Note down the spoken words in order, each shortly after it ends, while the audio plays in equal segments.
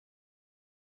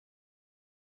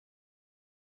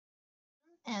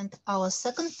And our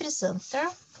second presenter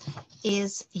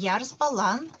is Yars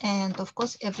Balan. And of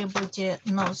course, everybody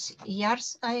knows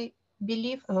Yars, I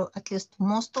believe, or at least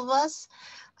most of us.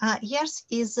 Yars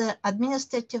is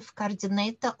administrative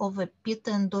coordinator of a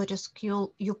Peter and Doris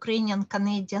Kule Ukrainian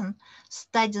Canadian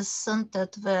Studies Center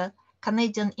at the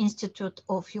Canadian Institute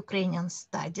of Ukrainian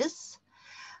Studies.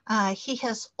 He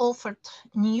has authored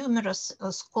numerous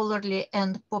scholarly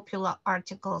and popular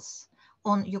articles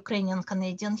on Ukrainian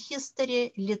Canadian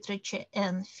history, literature,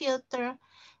 and theater,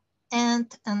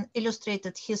 and an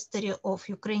illustrated history of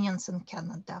Ukrainians in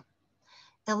Canada.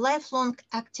 A lifelong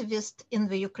activist in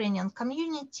the Ukrainian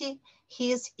community,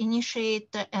 he is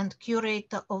initiator and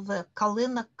curator of the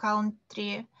Kalina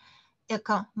Country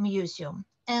Eco Museum.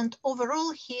 And overall,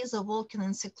 he is a walking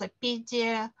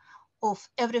encyclopedia of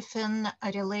everything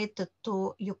related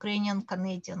to Ukrainian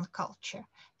Canadian culture.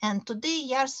 And today,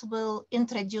 Yars will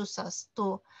introduce us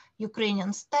to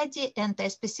Ukrainian study, and I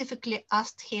specifically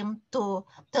asked him to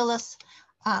tell us,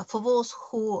 for those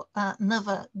who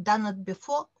never done it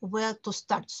before, where to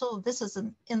start. So this is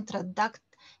an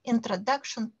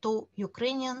introduction to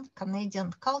Ukrainian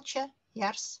Canadian culture.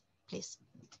 Yars, please.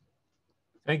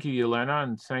 Thank you, Yelena,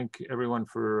 and thank everyone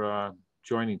for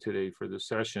joining today for this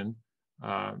session.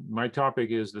 My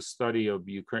topic is the study of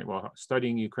Ukraine, well,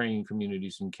 studying Ukrainian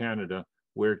communities in Canada,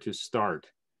 where to start.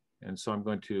 And so I'm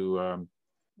going to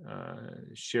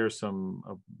share some,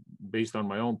 based on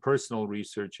my own personal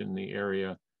research in the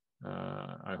area,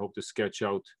 I hope to sketch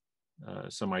out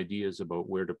some ideas about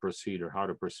where to proceed or how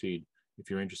to proceed if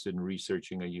you're interested in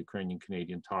researching a Ukrainian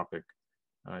Canadian topic.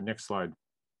 Next slide.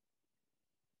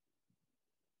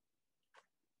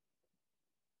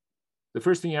 The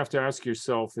first thing you have to ask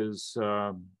yourself is,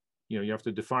 you have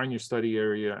to define your study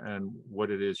area and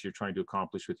what it is you're trying to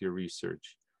accomplish with your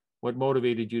research. What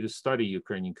motivated you to study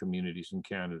Ukrainian communities in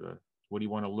Canada? What do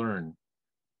you want to learn?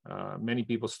 Many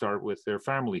people start with their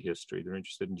family history. They're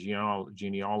interested in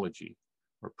genealogy,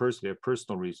 or they have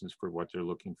personal reasons for what they're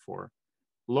looking for.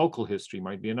 Local history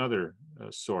might be another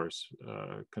source,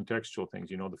 contextual things.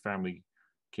 The family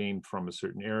came from a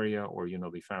certain area, or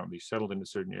they settled in a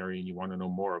certain area and you want to know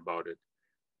more about it.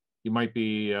 You might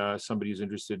be somebody who's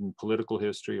interested in political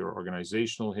history or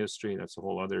organizational history. That's a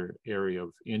whole other area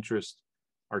of interest.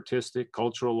 Artistic,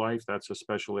 cultural life, that's a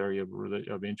special area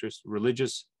of interest.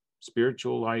 Religious,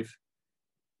 spiritual life,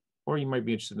 or you might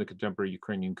be interested in the contemporary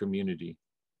Ukrainian community.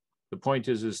 The point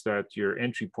is that your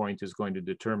entry point is going to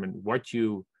determine what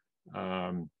you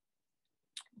want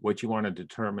to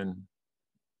determine.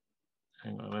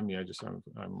 Hang on,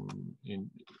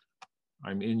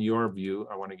 I'm in your view.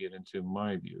 I want to get into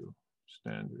my view.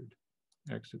 Standard,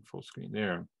 exit full screen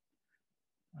there.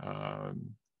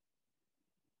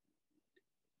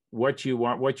 What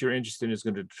you're interested in is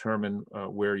going to determine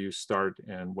where you start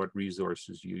and what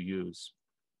resources you use.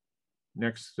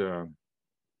 Next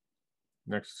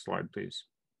slide, please.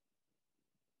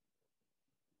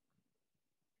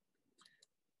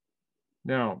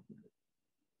 Now,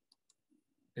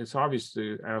 it's obvious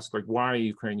to ask,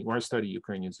 why study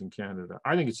Ukrainians in Canada?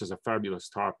 I think it's just a fabulous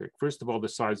topic. First of all, the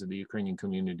size of the Ukrainian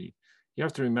community. You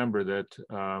have to remember that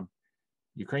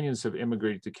Ukrainians have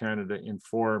immigrated to Canada in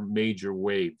 4 major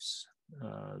waves.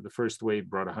 The first wave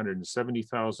brought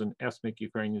 170,000 ethnic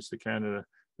Ukrainians to Canada.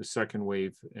 The second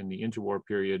wave in the interwar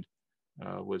period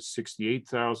was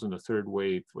 68,000. The third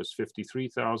wave was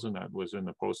 53,000. That was in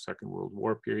the post-Second World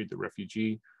War period, the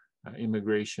refugee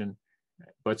immigration.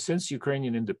 But since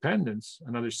Ukrainian independence,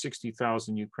 another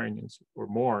 60,000 Ukrainians or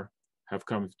more have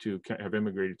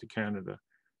immigrated to Canada.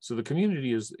 So the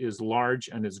community is large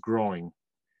and is growing.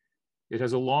 It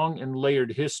has a long and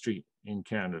layered history in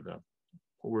Canada.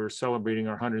 We're celebrating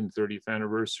our 130th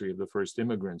anniversary of the first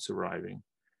immigrants arriving.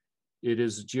 It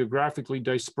is geographically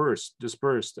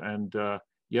dispersed, and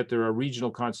yet there are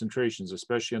regional concentrations,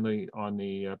 especially on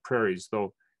the prairies,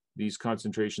 though these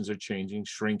concentrations are changing,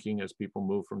 shrinking as people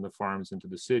move from the farms into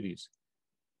the cities.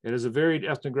 It has a varied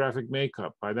ethnographic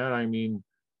makeup. By that I mean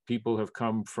people have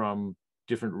come from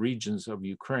different regions of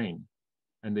Ukraine,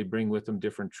 and they bring with them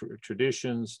different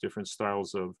traditions, different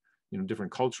styles of,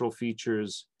 different cultural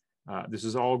features. This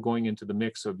is all going into the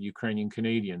mix of Ukrainian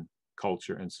Canadian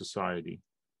culture and society.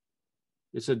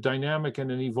 It's a dynamic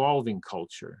and an evolving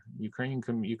culture.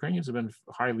 Ukrainians have been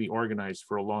highly organized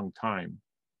for a long time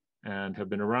and have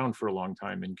been around for a long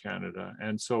time in Canada.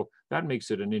 And so that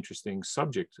makes it an interesting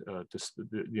subject,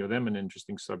 an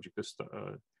interesting subject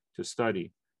to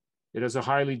study. It has a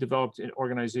highly developed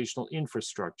organizational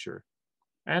infrastructure,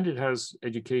 and it has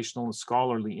educational and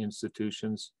scholarly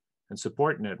institutions and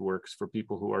support networks for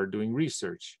people who are doing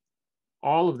research.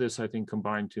 All of this, I think,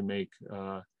 combined to make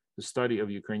the study of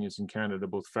Ukrainians in Canada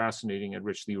both fascinating and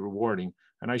richly rewarding.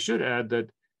 And I should add that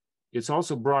it's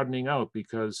also broadening out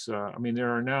because, I mean,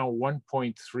 there are now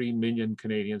 1.3 million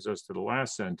Canadians as to the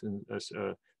last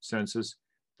census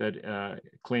that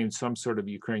claimed some sort of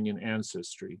Ukrainian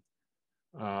ancestry.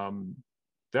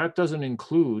 That doesn't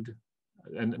include,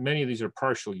 and many of these are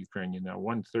partial Ukrainian now,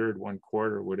 1/3,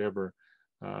 1/4, whatever,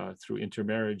 through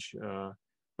intermarriage,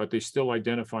 but they still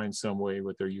identify in some way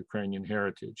with their Ukrainian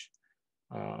heritage.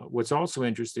 What's also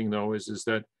interesting though is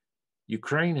that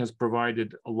Ukraine has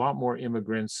provided a lot more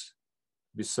immigrants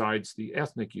besides the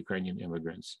ethnic Ukrainian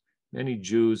immigrants. Many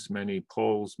Jews, many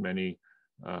Poles, many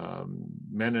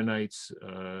Mennonites,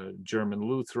 German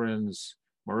Lutherans,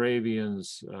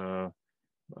 Moravians,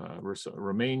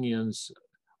 Romanians,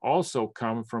 also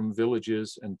come from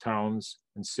villages and towns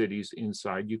and cities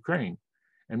inside Ukraine.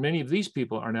 And many of these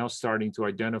people are now starting to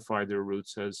identify their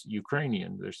roots as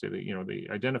Ukrainian. They say that, you know, they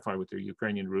identify with their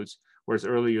Ukrainian roots, whereas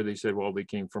earlier they said, well, they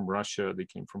came from Russia, they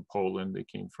came from Poland, they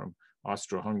came from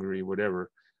Austro-Hungary, whatever.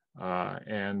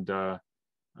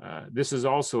 This is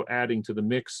also adding to the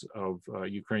mix of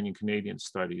Ukrainian Canadian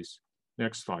studies.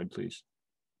 Next slide, please.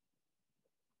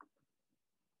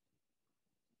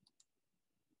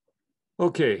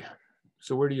 Okay,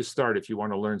 so where do you start if you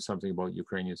want to learn something about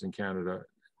Ukrainians in Canada?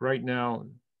 Right now,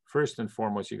 first and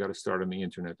foremost, you got to start on the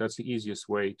internet. That's the easiest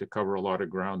way to cover a lot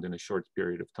of ground in a short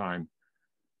period of time.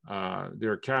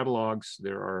 There are catalogs,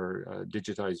 there are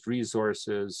digitized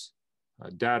resources,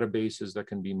 databases that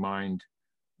can be mined.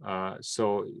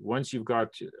 So once you've got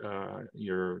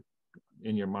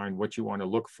in your mind what you want to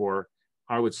look for,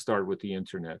 I would start with the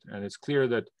internet. And it's clear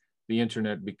that the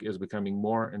internet is becoming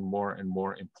more and more and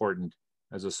more important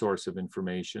as a source of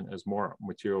information, as more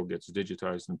material gets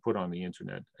digitized and put on the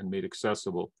internet and made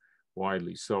accessible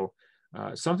widely. So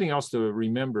something else to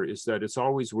remember is that it's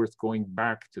always worth going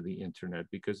back to the internet,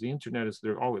 because the internet is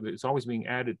it's always being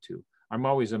added to. I'm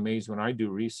always amazed when I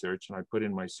do research and I put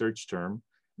in my search term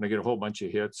and I get a whole bunch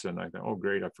of hits and I think, oh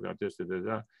great, I forgot this, da, da,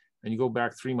 da. And you go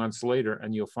back 3 months later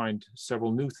and you'll find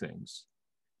several new things.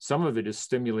 Some of it is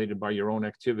stimulated by your own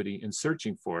activity in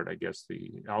searching for it. I guess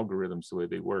the algorithms, the way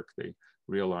they work, they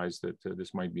realize that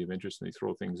this might be of interest and they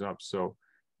throw things up. So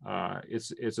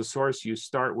it's a source you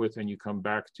start with and you come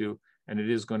back to, and it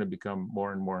is going to become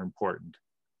more and more important.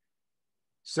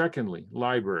 Secondly,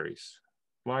 libraries.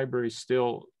 Libraries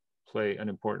still play an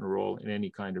important role in any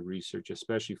kind of research,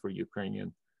 especially for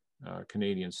Ukrainian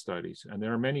Canadian studies. And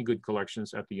there are many good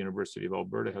collections at the University of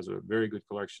Alberta, has a very good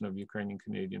collection of Ukrainian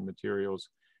Canadian materials.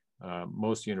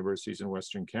 Most universities in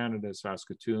Western Canada,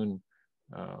 Saskatoon,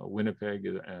 Winnipeg,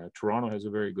 Toronto has a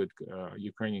very good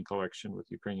Ukrainian collection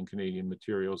with Ukrainian Canadian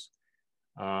materials.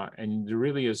 And there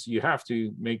really is, you have to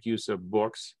make use of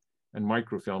books and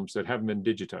microfilms that haven't been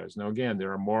digitized. Now, again,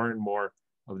 there are more and more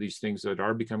of these things that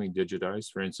are becoming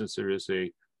digitized. For instance, there is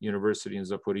a university in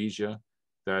Zaporizhia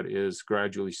that is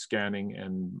gradually scanning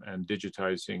and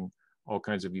digitizing all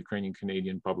kinds of Ukrainian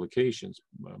Canadian publications,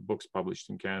 books published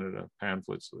in Canada,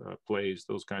 pamphlets, plays,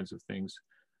 those kinds of things.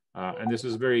 And this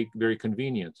is very, very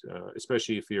convenient,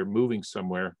 especially if you're moving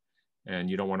somewhere and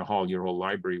you don't want to haul your whole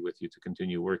library with you to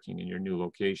continue working in your new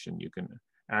location. You can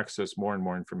access more and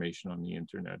more information on the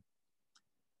internet.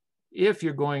 If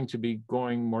you're going to be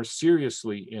going more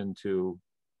seriously into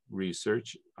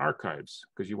research, archives,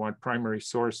 because you want primary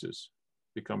sources,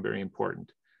 become very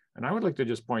important. And I would like to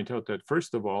just point out that,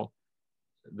 first of all,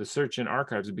 the search in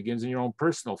archives begins in your own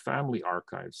personal family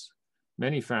archives.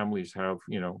 Many families have,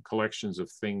 you know, collections of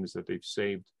things that they've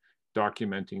saved,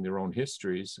 documenting their own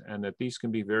histories, and that these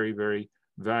can be very, very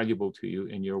valuable to you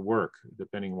in your work,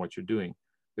 depending on what you're doing.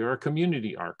 There are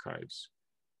community archives.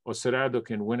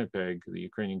 Oseradok in Winnipeg, the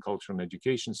Ukrainian Cultural and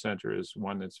Education Centre, is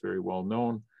one that's very well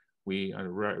known. We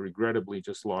regrettably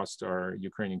just lost our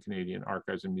Ukrainian Canadian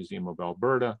Archives and Museum of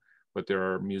Alberta, but there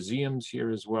are museums here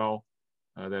as well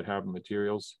that have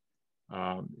materials.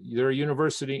 There are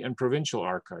university and provincial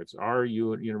archives. Our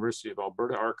University of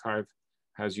Alberta archive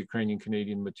has Ukrainian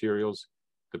Canadian materials.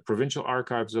 The provincial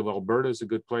archives of Alberta is a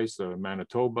good place,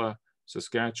 Manitoba,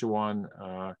 Saskatchewan,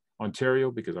 Ontario,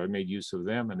 because I made use of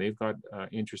them and they've got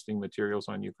interesting materials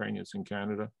on Ukrainians in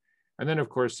Canada. And then of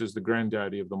course there's the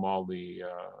granddaddy of them all, the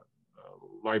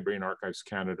Library and Archives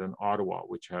Canada in Ottawa,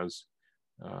 which has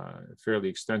fairly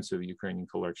extensive Ukrainian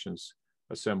collections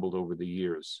assembled over the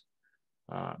years.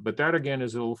 But that again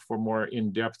is a little for more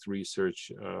in-depth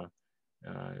research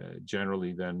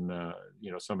generally than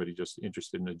you know, somebody just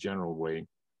interested in a general way.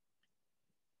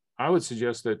 I would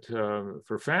suggest that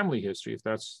for family history, if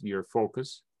that's your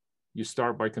focus, you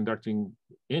start by conducting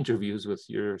interviews with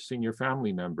your senior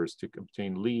family members to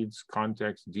obtain leads,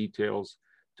 context, details,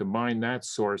 to mine that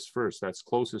source first, that's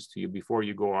closest to you, before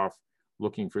you go off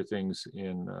looking for things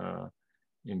in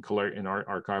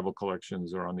archival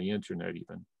collections or on the internet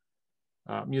even.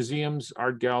 Museums,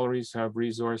 art galleries have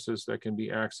resources that can be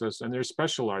accessed, and there's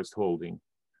specialized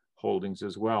holdings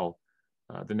as well.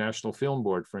 The National Film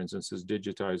Board, for instance, has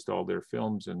digitized all their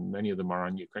films, and many of them are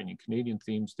on Ukrainian Canadian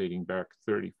themes dating back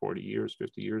 30, 40 years,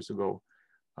 50 years ago,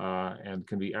 and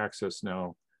can be accessed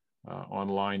now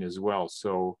online as well.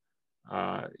 So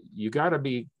you gotta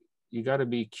be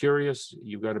curious,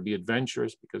 you gotta be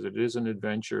adventurous, because it is an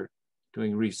adventure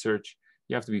doing research.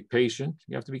 You have to be patient,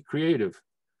 you have to be creative,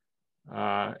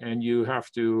 and you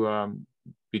have to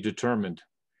be determined.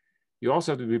 You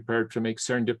also have to be prepared to make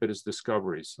serendipitous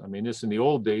discoveries. I mean, this in the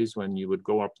old days when you would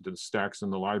go up to the stacks in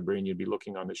the library and you'd be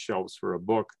looking on the shelves for a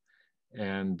book,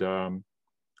 and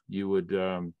you would,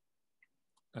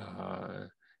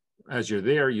 as you're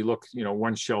there, you look,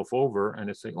 one shelf over, and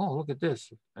it's like, oh, look at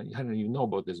this. I didn't even know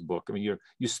about this book. I mean,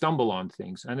 you stumble on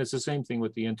things, and it's the same thing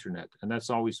with the internet. And that's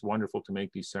always wonderful to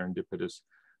make these serendipitous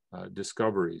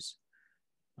discoveries.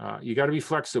 You got to be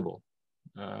flexible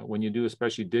when you do,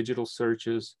 especially digital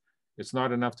searches. It's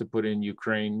not enough to put in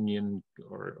Ukrainian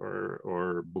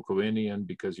or Bukovinian,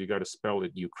 because you got to spell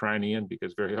it Ukrainian,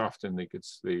 because very often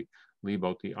they leave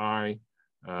out the I.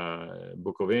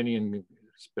 Bukovinian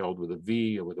spelled with a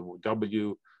V or with a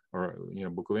W, or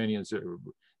Bukovinians.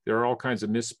 There are all kinds of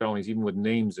misspellings, even with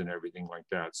names and everything like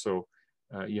that. So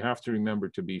you have to remember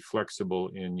to be flexible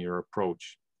in your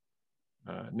approach.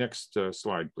 Next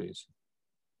slide, please.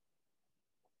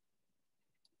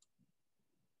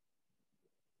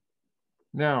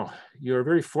 Now, you're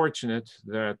very fortunate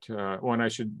that,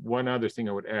 one other thing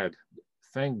I would add,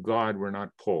 thank God we're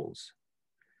not Poles,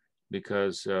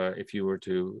 because if you were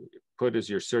to put as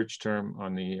your search term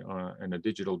on in a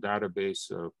digital database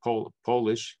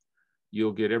Polish,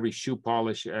 you'll get every shoe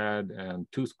polish ad and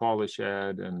tooth polish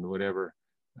ad and whatever.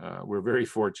 We're very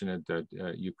fortunate that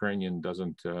Ukrainian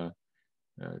doesn't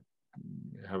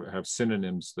have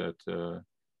synonyms that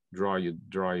draw you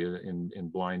in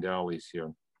blind alleys here.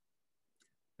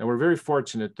 And we're very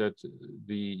fortunate that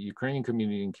the Ukrainian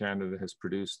community in Canada has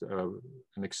produced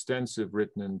an extensive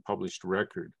written and published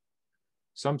record.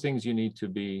 Some things you need to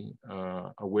be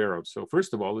aware of. So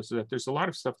first of all, is that there's a lot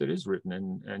of stuff that is written,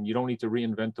 and you don't need to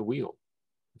reinvent the wheel.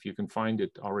 If you can find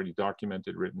it already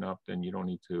documented, written up, then you don't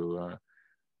need to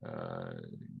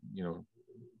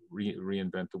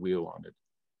reinvent the wheel on it.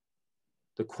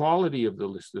 The quality of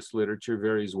this literature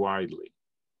varies widely,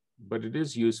 but it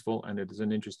is useful, and it is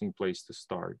an interesting place to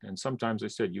start. And sometimes I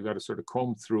said, you got to sort of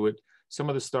comb through it. Some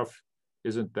of the stuff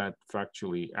isn't that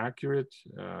factually accurate,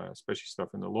 especially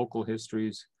stuff in the local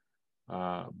histories,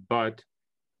 but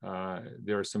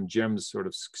there are some gems sort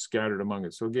of scattered among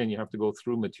it. So again, you have to go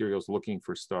through materials looking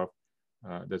for stuff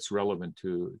that's relevant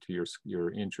to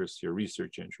your interests, your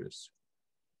research interests.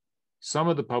 Some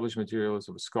of the published material is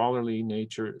of a scholarly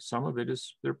nature. Some of it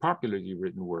they're popularly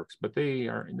written works, but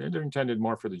they're intended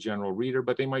more for the general reader,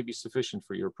 but they might be sufficient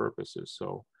for your purposes.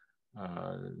 So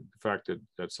the fact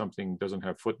that something doesn't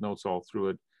have footnotes all through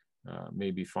it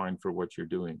may be fine for what you're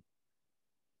doing.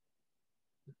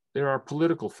 There are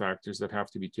political factors that have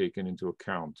to be taken into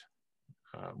account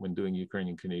when doing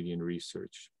Ukrainian Canadian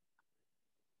research.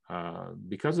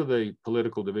 Because of the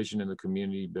political division in the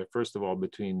community, but first of all,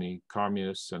 between the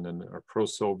communists and then the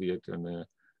pro-Soviet and the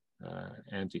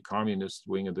anti-communist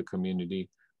wing of the community,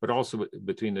 but also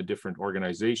between the different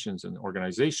organizations and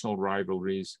organizational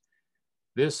rivalries,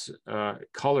 this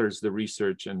colors the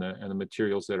research and the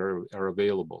materials that are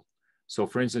available. So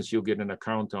for instance, you'll get an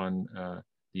account on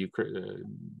the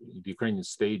Ukrainian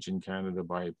stage in Canada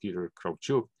by Peter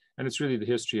Kravchuk, and it's really the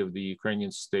history of the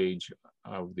Ukrainian stage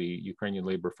of the Ukrainian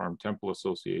Labor Farm Temple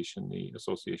Association, the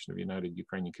Association of United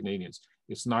Ukrainian Canadians.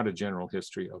 It's not a general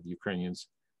history of Ukrainian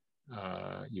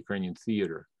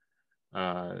theater.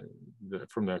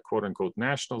 From the quote unquote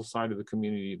national side of the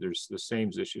community, there's the same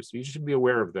issues. So you should be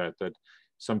aware of that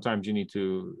sometimes you need to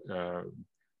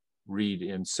read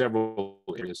in several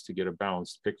areas to get a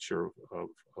balanced picture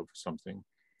of something.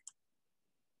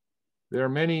 There are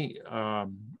many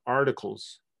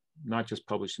articles, not just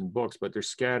published in books, but they're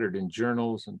scattered in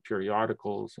journals and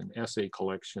periodicals and essay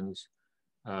collections.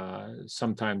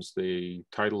 Sometimes the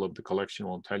title of the collection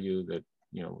will tell you that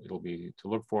it'll be to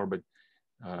look for, but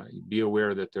be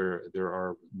aware that there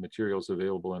are materials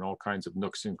available in all kinds of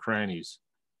nooks and crannies.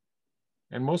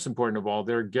 And most important of all,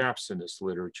 there are gaps in this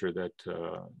literature that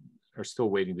are still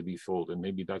waiting to be filled, and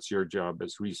maybe that's your job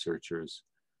as researchers.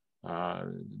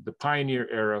 The pioneer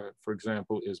era, for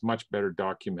example, is much better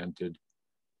documented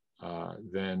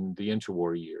than the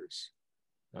interwar years.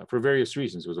 for various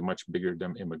reasons. It was a much bigger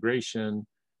immigration.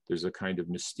 There's a kind of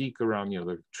mystique around,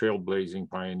 the trailblazing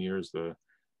pioneers.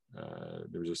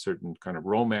 There's a certain kind of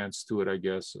romance to it, I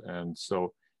guess. And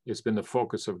so it's been the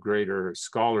focus of greater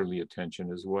scholarly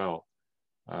attention as well.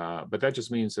 But that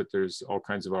just means that there's all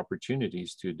kinds of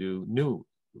opportunities to do new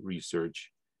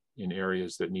research in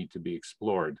areas that need to be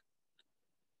explored.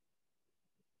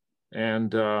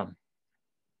 And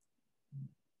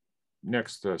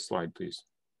next slide, please.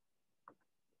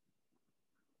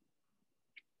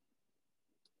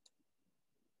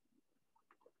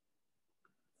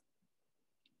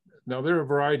 Now, there are a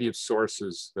variety of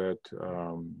sources that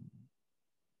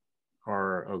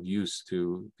are of use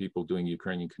to people doing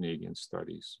Ukrainian Canadian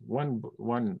studies.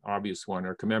 One obvious one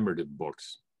are commemorative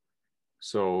books.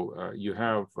 So you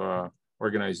have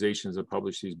organizations that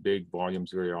publish these big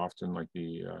volumes very often, like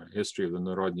the History of the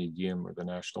Narodny Dom, or the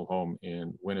National Home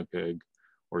in Winnipeg,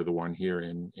 or the one here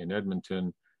in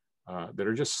Edmonton, that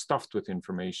are just stuffed with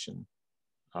information.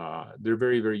 They're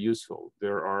very, very useful.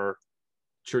 There are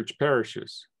church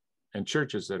parishes and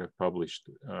churches that have published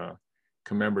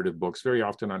commemorative books, very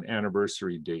often on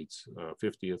anniversary dates,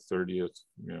 50th, 30th,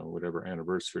 whatever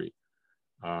anniversary.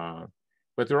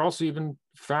 But there are also even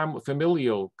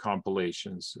familial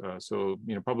compilations. So,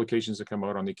 publications that come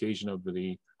out on the occasion of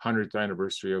the 100th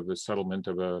anniversary of the settlement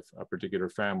of a particular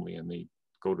family, and they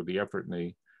go to the effort and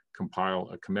they compile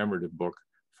a commemorative book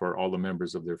for all the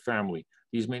members of their family.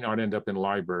 These may not end up in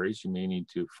libraries. You may need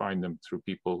to find them through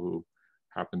people who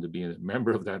happen to be a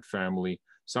member of that family.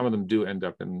 Some of them do end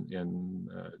up in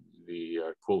the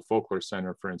Kule Folklore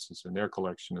Centre, for instance, in their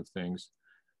collection of things,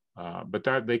 but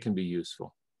they can be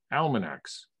useful.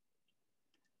 Almanacs.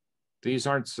 These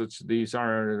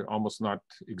are almost not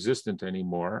existent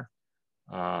anymore,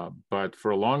 but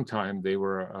for a long time they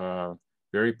were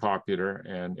very popular,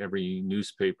 and every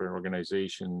newspaper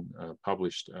organization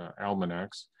published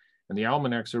almanacs. And the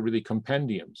almanacs are really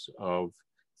compendiums of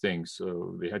things.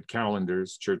 So they had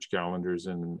calendars, church calendars,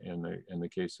 in the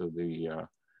case of the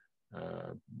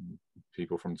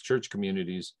people from the church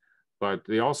communities, but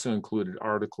they also included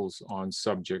articles on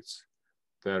subjects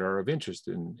that are of interest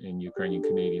in Ukrainian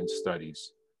Canadian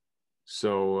studies.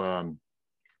 So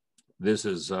this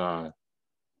is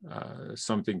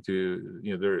something to,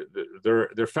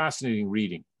 they're fascinating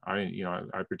reading.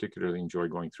 I particularly enjoy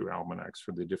going through almanacs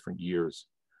for the different years.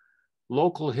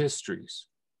 Local histories.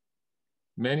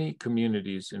 Many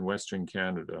communities in Western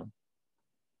Canada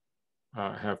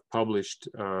have published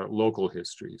local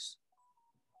histories.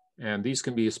 And these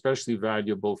can be especially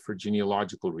valuable for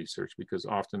genealogical research, because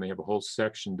often they have a whole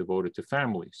section devoted to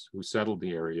families who settled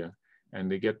the area,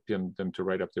 and they get them to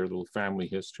write up their little family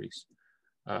histories.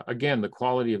 Again, the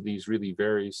quality of these really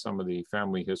varies. Some of the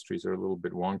family histories are a little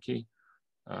bit wonky.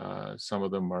 Some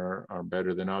of them are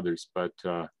better than others, but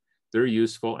they're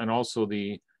useful. And also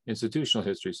the institutional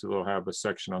history, so they'll have a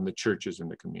section on the churches in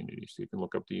the community. So you can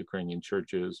look up the Ukrainian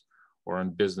churches, or on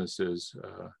businesses,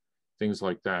 things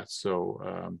like that.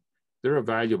 So they're a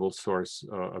valuable source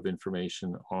of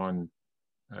information on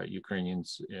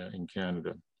Ukrainians in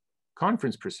Canada.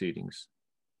 Conference proceedings.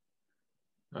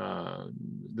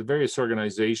 The various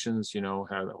organizations,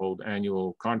 hold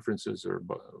annual conferences, or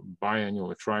biannual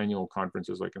or triennial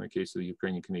conferences, like in the case of the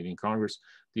Ukrainian Canadian Congress.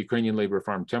 The Ukrainian Labor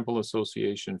Farm Temple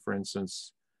Association, for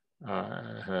instance,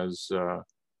 has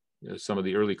some of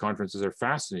the early conferences are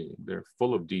fascinating. They're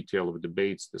full of detail, of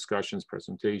debates, discussions,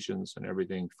 presentations, and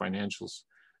everything, financials,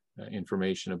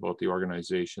 information about the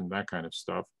organization, that kind of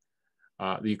stuff.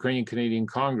 The Ukrainian Canadian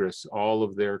Congress, all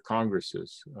of their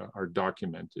congresses are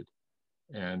documented.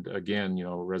 And again,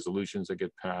 resolutions that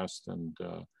get passed, and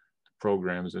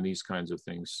programs and these kinds of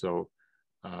things. So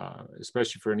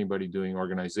especially for anybody doing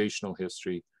organizational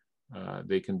history,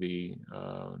 they can be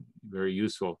very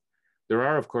useful. There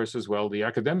are, of course, as well, the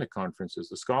academic conferences,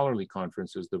 the scholarly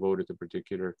conferences devoted to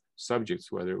particular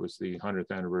subjects, whether it was the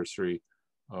 100th anniversary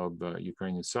of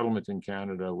Ukrainian settlement in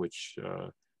Canada, which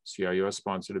CIUS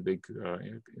sponsored a big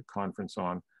conference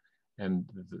on, and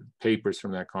the papers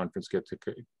from that conference get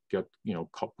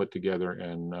put together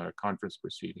in conference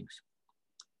proceedings.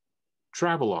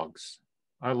 Travelogues.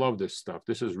 I love this stuff.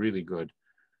 This is really good.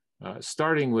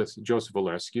 Starting with Joseph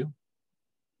Olescu,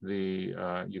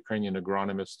 the Ukrainian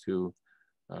agronomist who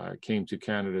came to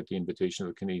Canada at the invitation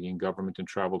of the Canadian government and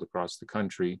traveled across the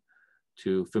country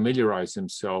to familiarize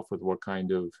himself with what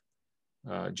kind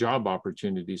of job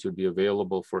opportunities would be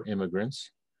available for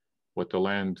immigrants, what the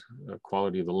land,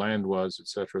 quality of the land was, et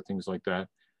cetera, things like that.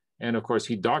 And of course,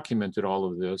 he documented all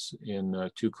of this in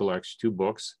two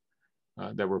books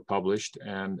that were published,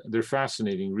 and they're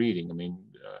fascinating reading. I mean,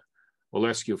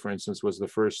 Olescu, for instance, was the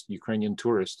first Ukrainian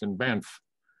tourist in Banff,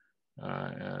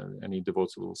 and he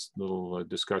devotes a little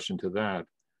discussion to that.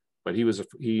 But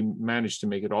he managed to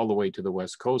make it all the way to the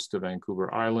west coast of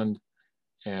Vancouver Island,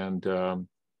 and it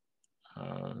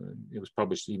was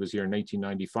published. He was here in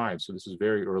 1895, so this is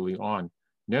very early on.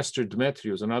 Nestor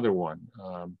Dmetriou is another one.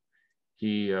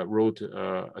 He wrote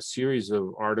a series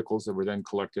of articles that were then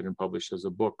collected and published as a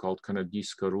book called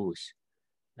Canadiska Rus.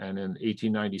 And in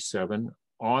 1897,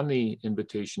 on the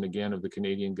invitation again of the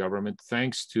Canadian government,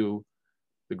 thanks to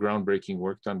the groundbreaking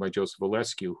work done by Joseph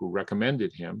Olescu, who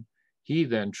recommended him, he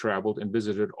then traveled and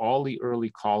visited all the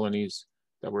early colonies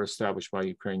that were established by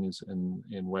Ukrainians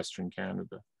in Western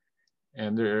Canada.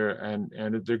 And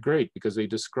they're great because they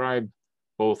describe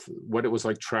both what it was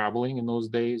like traveling in those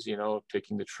days, you know,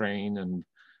 taking the train. And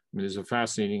I mean, there's a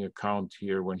fascinating account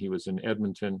here when he was in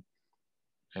Edmonton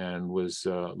and was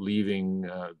leaving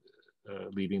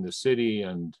the city,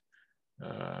 and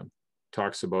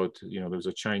talks about, you know, there was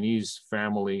a Chinese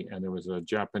family and there was a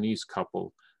Japanese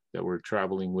couple that were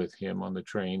traveling with him on the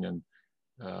train, and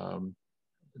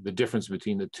the difference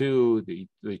between the two. He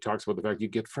talks about the fact you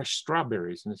get fresh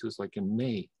strawberries, and this was like in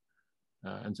May.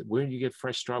 And so where do you get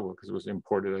fresh strawberries? Because it was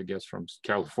imported, I guess, from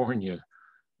California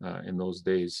in those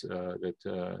days that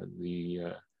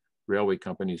the railway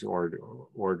companies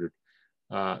ordered.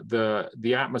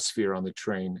 The atmosphere on the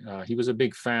train. He was a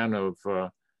big fan of.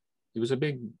 He was a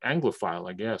big Anglophile,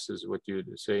 I guess, is what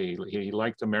you'd say. He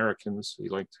liked Americans. He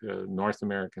liked North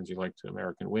Americans. He liked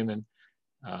American women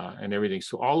and everything.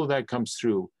 So all of that comes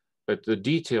through. But the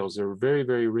details are very,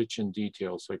 very rich in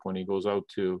details. Like when he goes out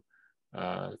to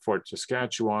Fort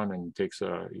Saskatchewan and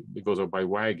he goes out by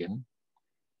wagon.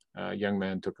 A young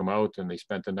man took him out and they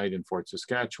spent the night in Fort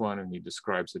Saskatchewan, and he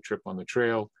describes the trip on the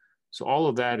trail. So all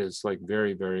of that is like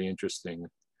very, very interesting.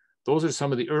 Those are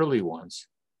some of the early ones,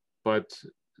 but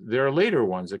there are later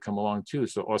ones that come along too.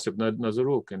 So Osip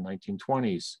Nazaruk in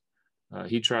 1920s,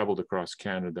 he traveled across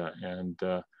Canada and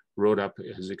wrote up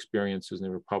his experiences, and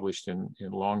they were published in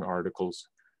long articles,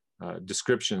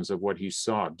 descriptions of what he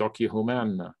saw. Doki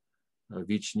Humanna,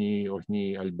 Vichny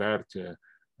Ohni Albert,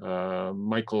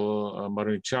 Michael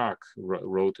Marnichak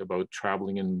wrote about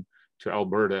traveling to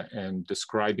Alberta and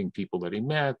describing people that he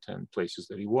met and places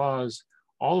that he was.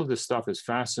 All of this stuff is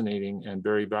fascinating and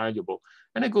very valuable.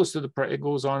 And it goes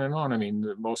on and on. I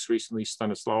mean, most recently,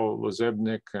 Stanislaw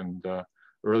Lozebnik, and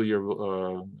earlier,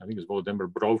 I think it was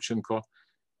Volodymyr Brovchenko.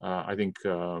 I think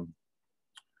the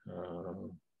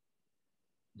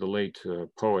late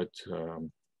poet,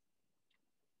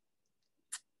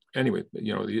 anyway,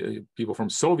 you know, the people from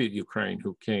Soviet Ukraine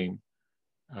who came,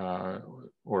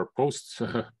 or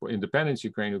post-independence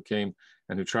Ukraine who came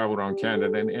and who traveled around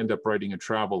Canada and end up writing a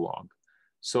travel log.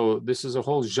 So this is a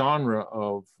whole genre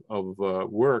of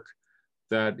work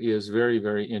that is very,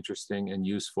 very interesting and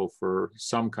useful for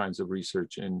some kinds of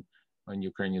research on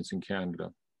Ukrainians in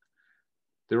Canada.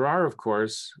 There are, of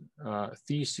course,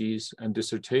 theses and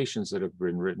dissertations that have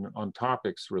been written on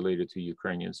topics related to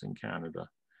Ukrainians in Canada.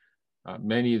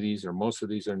 Many of these, or most of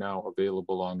these, are now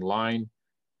available online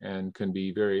and can be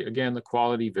again, the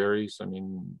quality varies. I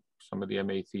mean, some of the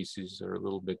MA theses are a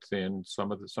little bit thin.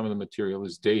 Some of the material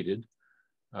is dated.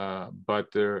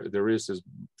 But there is this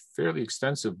fairly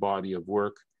extensive body of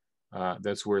work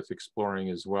that's worth exploring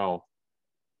as well.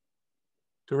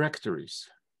 Directories.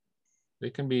 They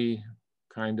can be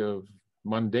kind of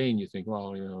mundane. You think,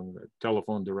 well, you know,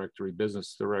 telephone directory,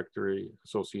 business directory,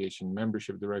 association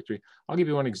membership directory. I'll give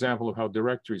you one example of how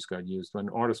directories got used. When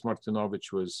Oris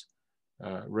Martinovich was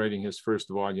writing his first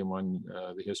volume on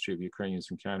the history of Ukrainians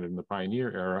in Canada in the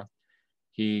pioneer era,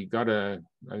 he got I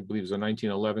believe it was a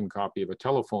 1911 copy of a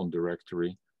telephone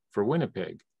directory for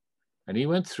Winnipeg. And he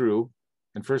went through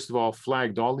and first of all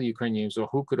flagged all the Ukrainians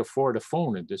who could afford a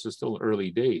phone. And this is still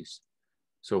early days.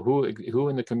 So who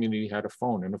in the community had a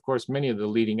phone? And of course, many of the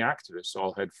leading activists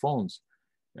all had phones.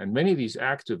 And many of these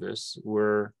activists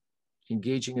were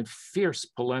engaging in fierce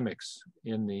polemics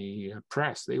in the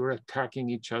press. They were attacking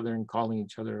each other and calling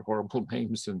each other horrible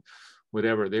names and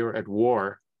whatever. They were at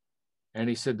war. And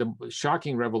he said the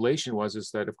shocking revelation is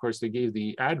that, of course, they gave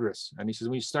the address. And he says,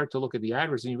 when you start to look at the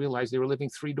address and you realize they were living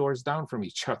 3 doors down from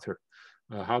each other,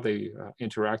 how they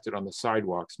interacted on the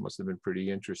sidewalks must have been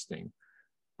pretty interesting.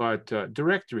 But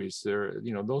directories,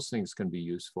 those things can be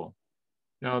useful.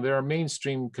 Now, there are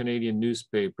mainstream Canadian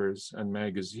newspapers and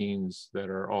magazines that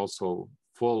are also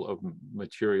full of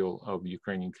material of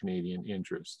Ukrainian Canadian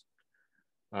interest.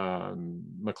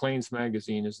 Maclean's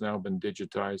magazine has now been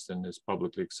digitized and is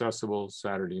publicly accessible.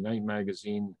 Saturday Night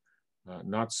magazine,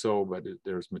 not so, but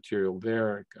there's material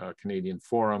there. Canadian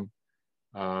Forum.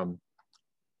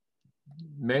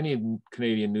 Many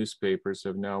Canadian newspapers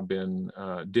have now been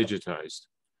digitized.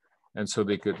 And so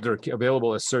they're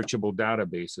available as searchable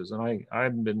databases. And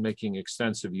I've been making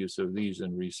extensive use of these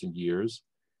in recent years.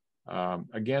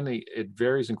 Again, it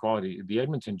varies in quality. The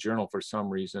Edmonton Journal, for some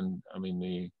reason, I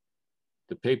mean,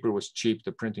 the paper was cheap,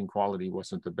 the printing quality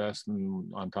wasn't the best, and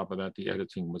on top of that, the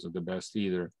editing wasn't the best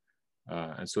either.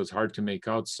 And so it's hard to make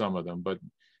out some of them, but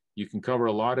you can cover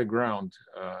a lot of ground.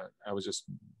 I was just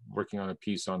working on a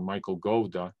piece on Michael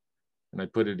Govda, and I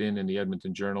put it in the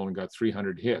Edmonton Journal and got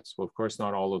 300 hits. Well, of course,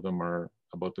 not all of them are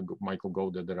about the Michael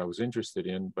Govda that I was interested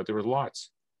in, but there were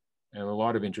lots and a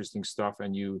lot of interesting stuff.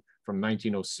 And you, from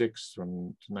 1906, from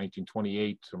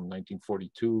 1928, from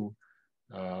 1942,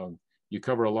 you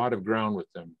cover a lot of ground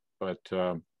with them. But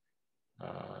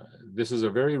this is a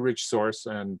very rich source.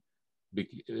 And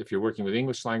if you're working with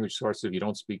English language sources, if you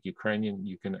don't speak Ukrainian,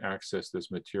 you can access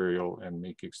this material and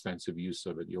make extensive use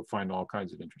of it. You'll find all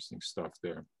kinds of interesting stuff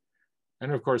there.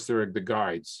 And of course, there are the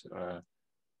guides.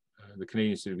 The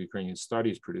Canadian Institute of Ukrainian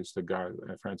Studies produced a guide,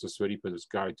 Francis Swedipa's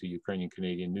guide to Ukrainian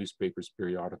Canadian newspapers,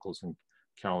 periodicals, and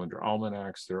calendar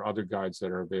almanacs. There are other guides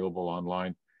that are available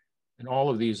online. And all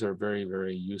of these are very,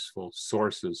 very useful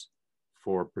sources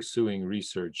for pursuing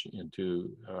research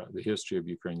into the history of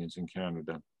Ukrainians in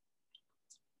Canada.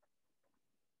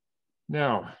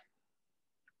 Now,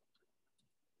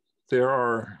 there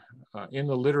are, in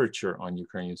the literature on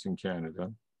Ukrainians in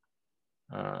Canada,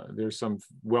 there's some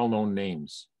well-known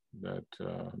names that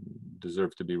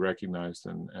deserve to be recognized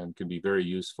and can be very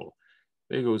useful.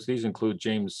 These include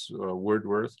James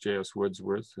Wordsworth, J.S.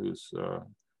 Wordsworth, whose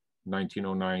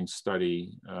 1909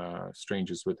 study,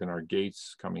 Strangers Within Our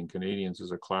Gates, Coming Canadians,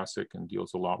 is a classic and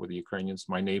deals a lot with the Ukrainians.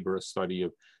 My Neighbor, a study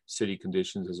of city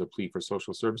conditions as a plea for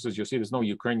social services. You'll see there's no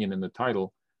Ukrainian in the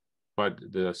title, but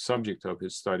the subject of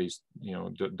his studies,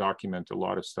 document a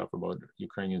lot of stuff about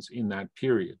Ukrainians in that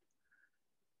period.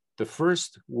 The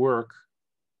first work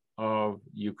of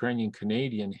Ukrainian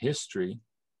Canadian history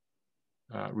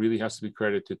really has to be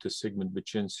credited to Sigmund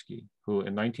Baczynski, who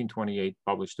in 1928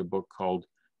 published a book called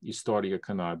Historia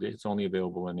Canady. It's only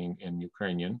available in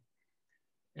Ukrainian.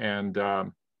 And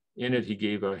in it, he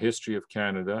gave a history of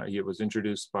Canada. It was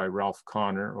introduced by Ralph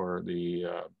Connor, or the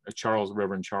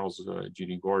Reverend Charles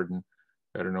G.D. Gordon,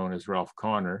 better known as Ralph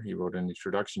Connor. He wrote an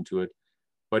introduction to it.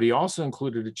 But he also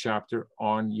included a chapter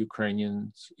on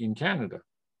Ukrainians in Canada.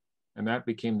 And that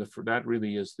became that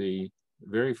really is the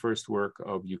very first work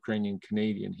of Ukrainian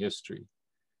Canadian history.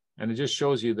 And it just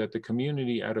shows you that the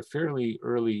community at a fairly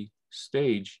early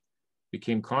stage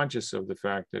became conscious of the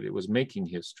fact that it was making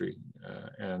history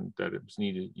and that it was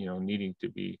needing to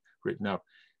be written up.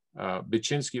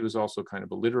 Baczynski was also kind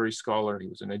of a literary scholar. He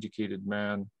was an educated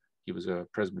man. He was a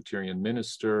Presbyterian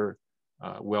minister,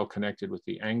 well connected with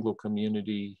the Anglo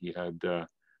community. He had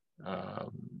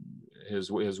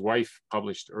his wife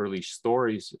published early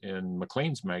stories in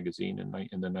Maclean's magazine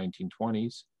in the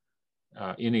 1920s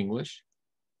in English.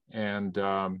 And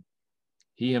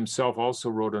he himself also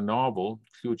wrote a novel,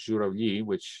 Ключ Журавлі,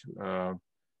 which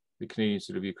the Canadian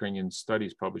Institute of Ukrainian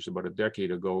Studies published about a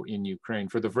decade ago in Ukraine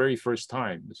for the very first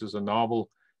time. This is a novel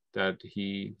that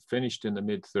he finished in the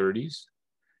mid-30s.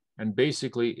 And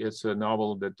basically, it's a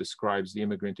novel that describes the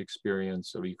immigrant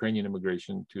experience of Ukrainian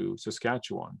immigration to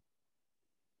Saskatchewan.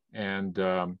 And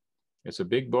it's a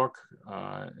big book,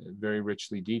 very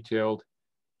richly detailed.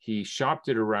 He shopped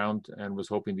it around and was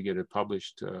hoping to get it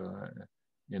published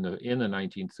in the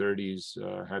 1930s,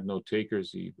 had no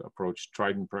takers. He approached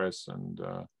Trident Press and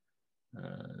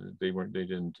they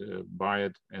didn't buy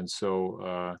it. And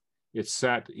so it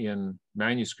sat in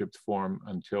manuscript form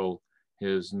until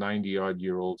his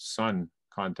 90-odd-year-old son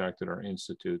contacted our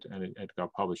institute, and it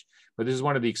got published. But this is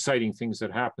one of the exciting things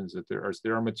that happens, that there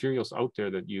are materials out there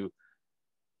that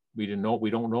we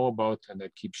don't know about, and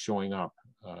that keep showing up.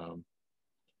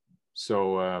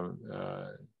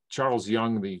 Charles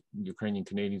Young, the Ukrainian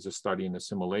Canadians, A Study in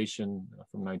Assimilation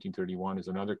from 1931 is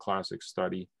another classic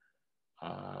study.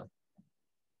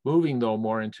 Moving though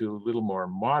more into a little more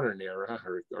modern era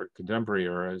or contemporary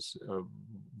eras,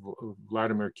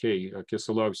 Vladimir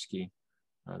Kisilovsky,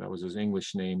 that was his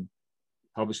English name,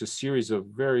 published a series of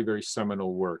very, very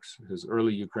seminal works. His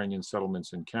early Ukrainian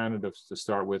settlements in Canada to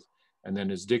start with, and then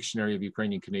his Dictionary of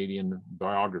Ukrainian Canadian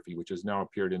Biography, which has now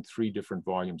appeared in 3 different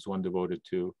volumes, one devoted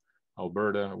to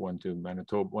Alberta, one to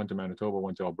Manitoba, one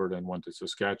to Alberta, and one to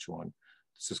Saskatchewan.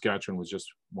 Saskatchewan was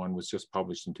just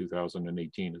published in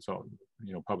 2018. It's all,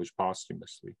 published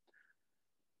posthumously.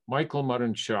 Michael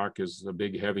Marinchak is a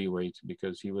big heavyweight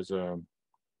because he was a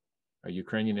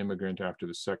Ukrainian immigrant after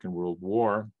the Second World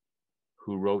War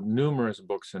who wrote numerous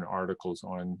books and articles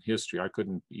on history. I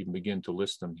couldn't even begin to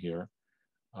list them here,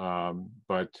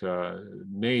 but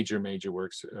major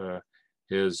works.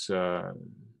 His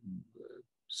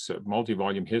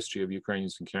multi-volume history of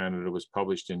Ukrainians in Canada was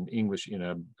published in English in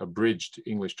a abridged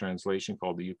English translation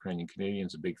called The Ukrainian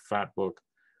Canadians, a big fat book.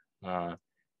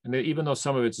 And even though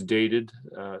some of it's dated,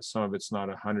 some of it's not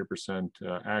 100%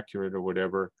 accurate or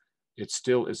whatever, it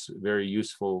still is a very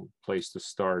useful place to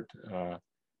start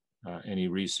any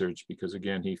research, because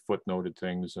again, he footnoted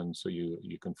things, and so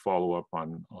you can follow up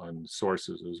on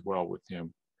sources as well with him.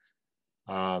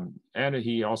 And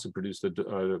he also produced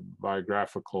a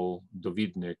biographical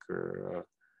Dovidnik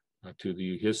to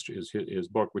the history, his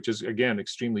book, which is again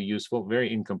extremely useful, very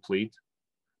incomplete,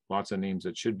 lots of names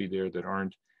that should be there that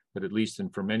aren't, but at least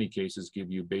for many cases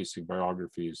give you basic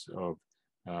biographies of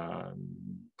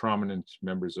prominent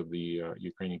members of the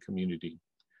Ukrainian community.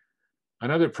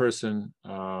 Another person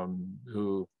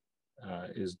who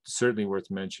is certainly worth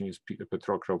mentioning is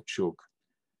Petro Kravchuk.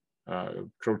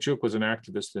 Kravchuk was an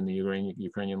activist in the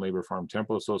Ukrainian Labor Farm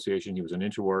Temple Association. He was an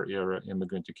interwar era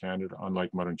immigrant to Canada,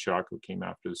 unlike Maranchak, who came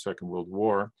after the Second World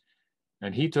War.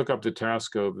 And he took up the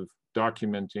task of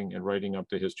documenting and writing up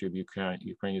the history of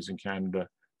Ukrainians in Canada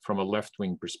from a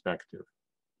left-wing perspective.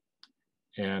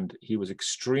 And he was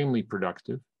extremely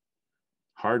productive,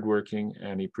 hardworking,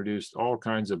 and he produced all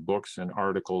kinds of books and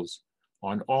articles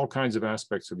on all kinds of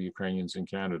aspects of Ukrainians in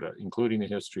Canada, including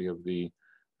the history of the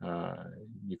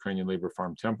Ukrainian Labor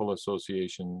Farm Temple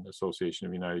Association, Association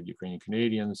of United Ukrainian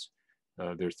Canadians,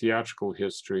 their theatrical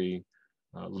history,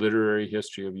 literary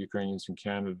history of Ukrainians in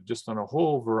Canada, just on a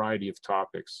whole variety of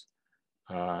topics.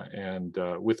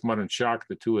 With Maranchak,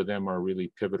 the two of them are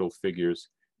really pivotal figures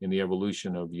in the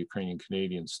evolution of Ukrainian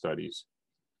Canadian studies.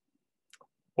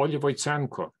 Olya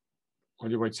Voitsenko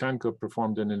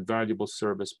performed an invaluable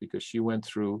service because she went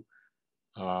through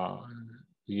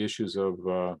the issues of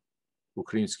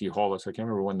Ukrainsky Holocaust. I can't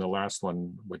remember when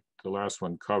what the last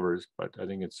one covers, but I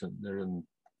think they're in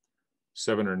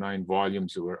 7 or 9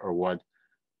 volumes or what.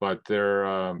 But they're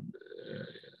a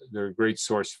great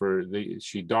source for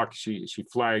she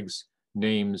flags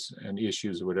names and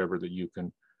issues or whatever that you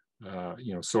can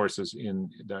sources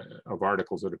of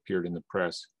articles that appeared in the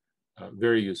press.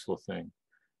 Very useful thing.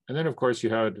 And then of course you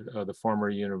had the former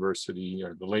university,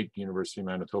 or the late University of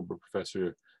Manitoba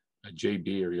professor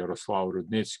JB, or Yaroslav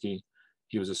Rudnitsky.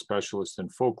 He was a specialist in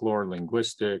folklore,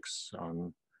 linguistics,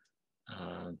 on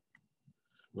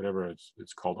whatever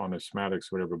it's called,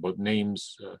 onomatics, whatever, about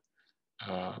names,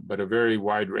 but a very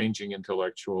wide-ranging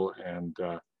intellectual, and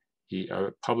he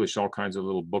published all kinds of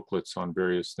little booklets on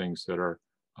various things that are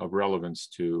of relevance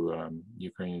to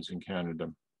Ukrainians in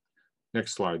Canada.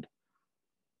 Next slide.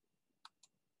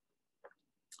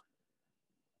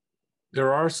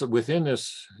 There are, within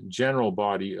this general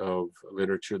body of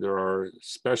literature, there are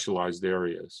specialized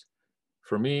areas.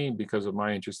 For me, because of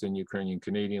my interest in Ukrainian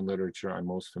Canadian literature, I'm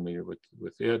most familiar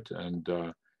with it, and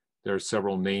there are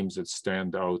several names that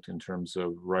stand out in terms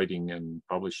of writing and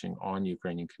publishing on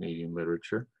Ukrainian Canadian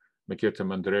literature. Mikita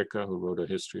Mandreka, who wrote a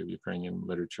history of Ukrainian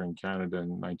literature in Canada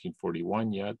in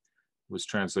 1941 yet, was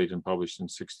translated and published in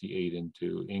 '68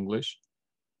 into English.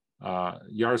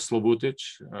 Yar Slobutich,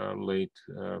 late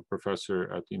professor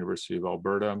at the University of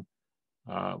Alberta,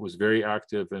 was very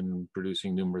active in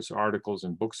producing numerous articles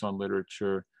and books on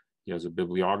literature. He has a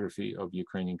bibliography of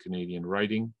Ukrainian Canadian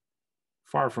writing,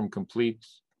 far from complete,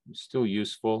 still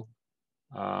useful,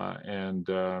 and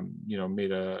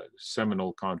made a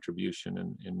seminal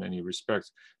contribution in many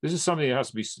respects. This is something that has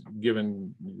to be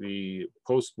given, the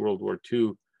post-World War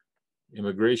II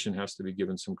immigration has to be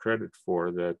given some credit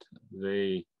for, that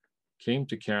they came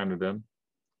to Canada,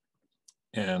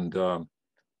 and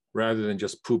rather than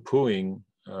just poo-pooing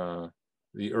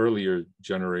the earlier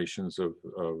generations of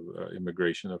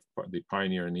immigration, of the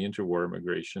pioneer and the interwar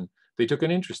immigration, they took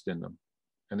an interest in them,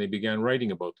 and they began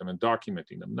writing about them and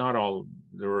documenting them. Not all,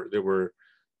 there were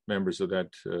members of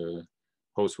that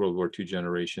post-World War II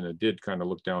generation that did kind of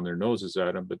look down their noses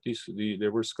at them, but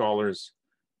there were scholars,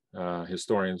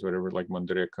 historians, whatever, like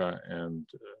Mandreka and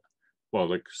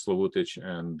like Slavutich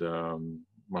and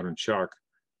Maranchak,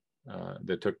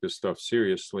 that took this stuff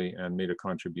seriously and made a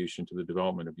contribution to the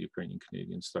development of Ukrainian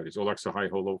Canadian studies.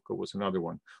 Oleksii Holovka was another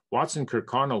one. Watson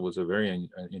Kirkconnell was a very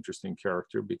interesting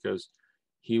character because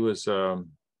he was a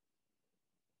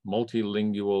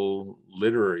multilingual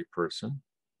literary person,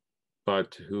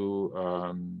 but who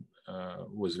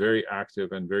was very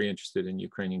active and very interested in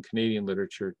Ukrainian Canadian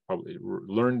literature, probably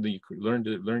learned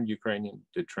Ukrainian,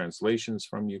 did translations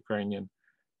from Ukrainian,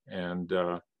 and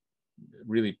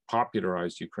really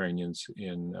popularized Ukrainians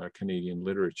in Canadian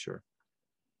literature.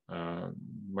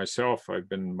 Myself,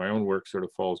 my own work sort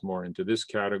of falls more into this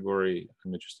category.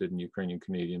 I'm interested in Ukrainian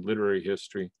Canadian literary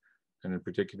history, and in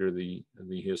particular the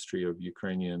history of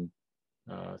Ukrainian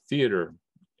theater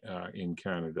in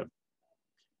Canada.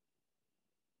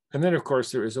 And then, of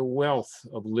course, there is a wealth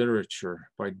of literature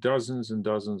by dozens and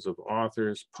dozens of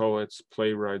authors, poets,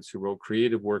 playwrights who wrote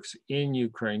creative works in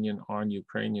Ukrainian, on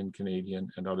Ukrainian, Canadian,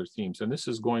 and other themes. And this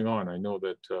is going on. I know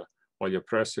that Olya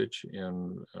Presic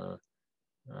in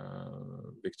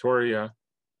Victoria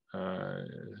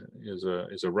is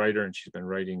a writer, and she's been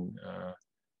writing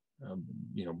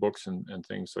books and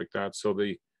things like that. So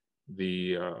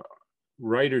the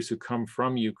writers who come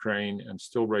from Ukraine and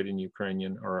still write in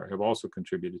Ukrainian have also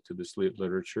contributed to this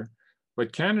literature.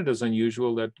 But Canada is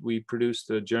unusual that we produced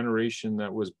a generation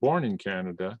that was born in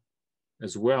Canada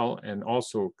as well, and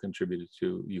also contributed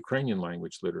to Ukrainian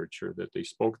language literature, that they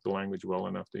spoke the language well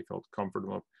enough, they felt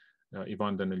comfortable.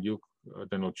 Ivan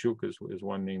Danilchuk is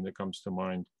one name that comes to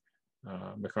mind.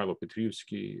 Mikhailo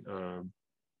Petrievsky,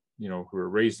 who were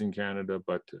raised in Canada,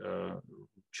 but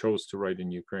chose to write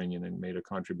in Ukrainian and made a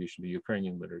contribution to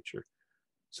Ukrainian literature.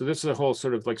 So this is a whole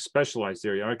sort of like specialized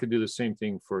area. I could do the same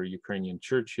thing for Ukrainian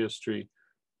church history.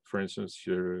 For instance,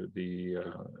 the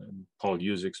Paul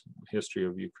Yuzik's history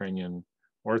of Ukrainian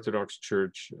Orthodox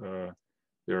Church.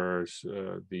 There's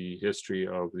the history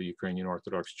of the Ukrainian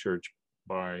Orthodox Church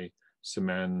by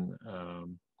Semen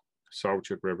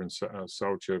Savchuk, Reverend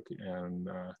Savchuk, and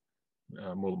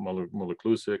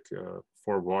Mulaklusik,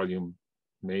 4-volume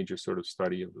major sort of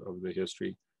study of the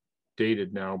history,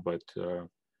 dated now, but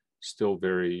still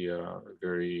very,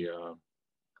 very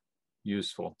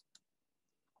useful.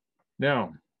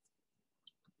 Now,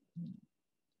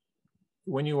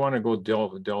 when you want to go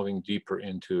delving deeper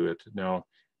into it, now,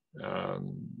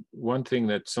 one thing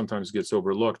that sometimes gets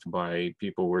overlooked by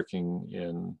people working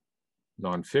in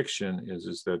nonfiction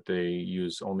is that they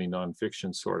use only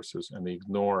nonfiction sources and they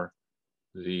ignore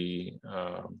the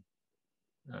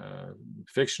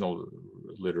fictional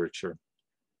literature.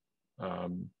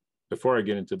 Before I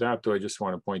get into that, though, I just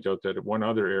want to point out that one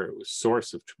other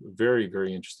source of very,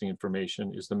 very interesting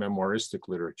information is the memoiristic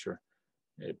literature.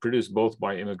 It produced both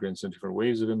by immigrants in different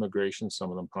waves of immigration, some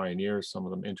of them pioneers, some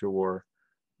of them interwar,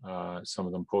 some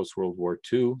of them post-World War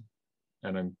II.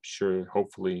 And I'm sure,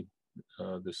 hopefully,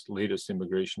 this latest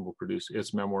immigration will produce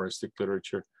its memoiristic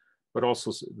literature, but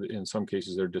also in some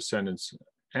cases their descendants,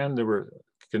 and there were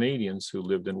Canadians who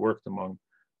lived and worked among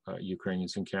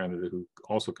Ukrainians in Canada who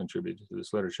also contributed to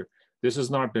this literature. This has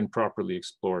not been properly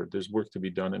explored. There's work to be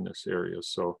done in this area.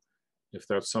 So if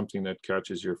that's something that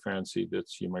catches your fancy,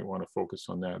 you might want to focus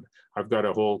on that. I've got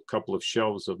a whole couple of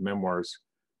shelves of memoirs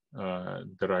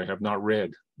that I have not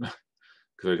read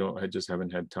because I just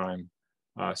haven't had time.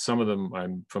 Some of them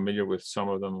I'm familiar with, some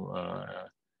of them,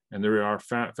 and there are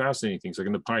fascinating things. Like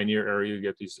in the pioneer area, you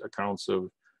get these accounts of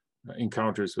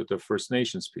encounters with the First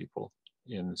Nations people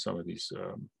in some of these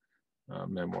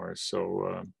memoirs.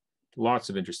 So lots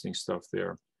of interesting stuff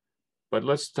there. But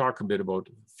let's talk a bit about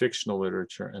fictional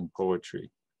literature and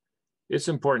poetry. It's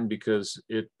important because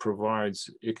it provides,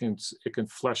 it can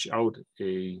flesh out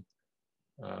a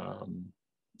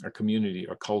community,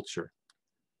 a culture.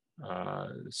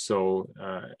 And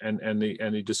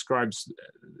he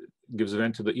gives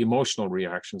vent to the emotional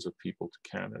reactions of people to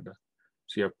Canada.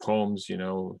 So you have poems,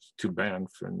 to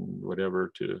Banff and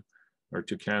whatever, or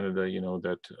to Canada,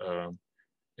 that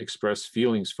express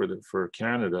feelings for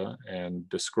Canada and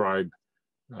describe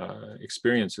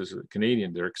experiences,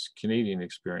 their Canadian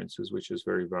experiences, which is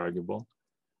very valuable.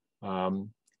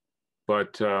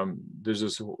 But there's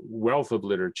this wealth of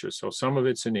literature. So some of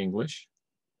it's in English.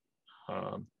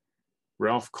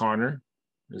 Ralph Connor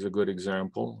is a good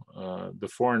example. The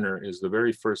Foreigner is the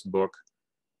very first book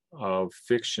of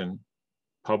fiction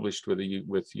published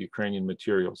with Ukrainian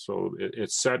material. So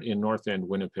it's set in North End,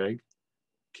 Winnipeg,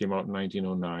 came out in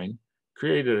 1909,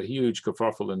 created a huge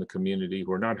kerfuffle in the community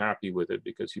who are not happy with it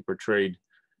because he portrayed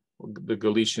the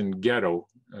Galician ghetto,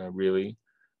 really,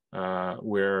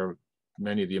 where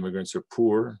many of the immigrants are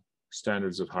poor,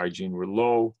 standards of hygiene were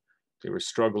low, they were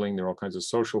struggling, there were all kinds of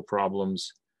social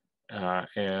problems,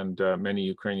 and many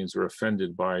Ukrainians were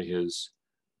offended by his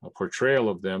portrayal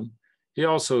of them. He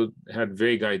also had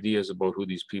vague ideas about who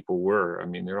these people were. I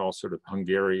mean, they're all sort of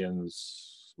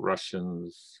Hungarians,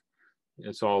 Russians.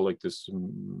 It's all like this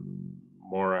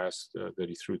morass that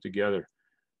he threw together.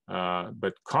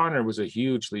 But Connor was a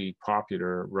hugely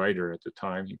popular writer at the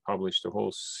time. He published a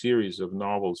whole series of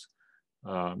novels.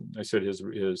 I said his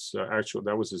actual,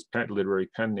 that was his literary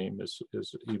pen name.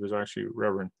 He was actually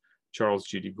Reverend Charles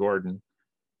G.D. Gordon,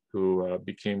 who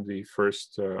became the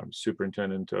first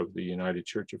superintendent of the United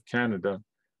Church of Canada,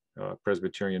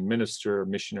 Presbyterian minister,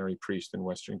 missionary priest in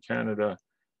Western Canada,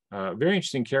 Very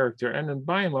interesting character, and then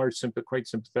by and large, quite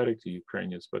sympathetic to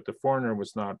Ukrainians. But The Foreigner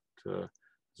was not,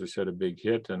 as I said, a big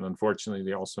hit, and unfortunately,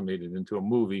 they also made it into a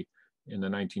movie in the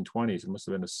 1920s. It must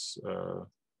have been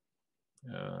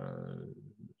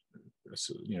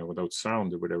without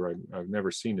sound or whatever. I've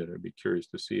never seen it. I'd be curious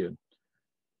to see it.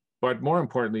 But more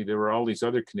importantly, there were all these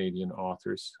other Canadian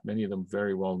authors, many of them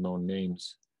very well-known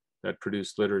names, that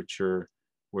produced literature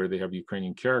where they have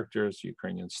Ukrainian characters,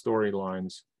 Ukrainian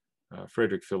storylines.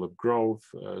 Frederick Philip Grove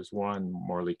is one,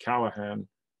 Morley Callahan,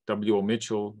 W.O.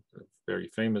 Mitchell, a very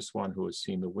famous one who has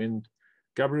seen the wind.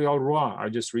 Gabrielle Roy, I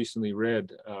just recently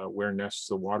read Where Nests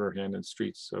the Water Hen and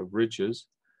Streets of Riches.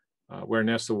 Where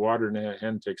Nests the Water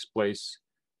Hen takes place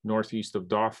northeast of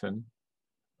Dauphin.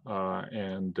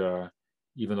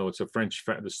 Even though it's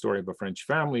the story of a French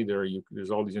family,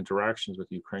 there's all these interactions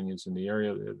with Ukrainians in the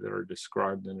area that are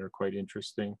described, and they're quite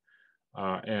interesting.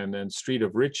 And then Street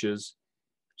of Riches,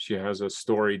 she has a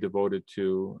story devoted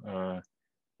to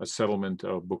a settlement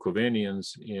of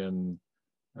Bukovinians in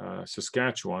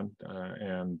Saskatchewan,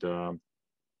 and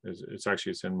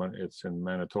it's in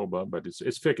Manitoba, but it's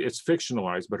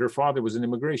fictionalized. But her father was an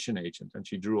immigration agent, and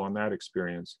she drew on that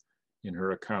experience in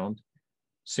her account.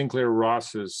 Sinclair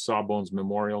Ross's Sawbones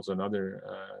Memorials, another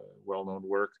well-known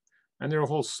work, and there are a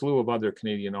whole slew of other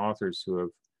Canadian authors who have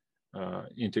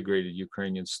integrated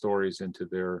Ukrainian stories into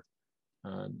their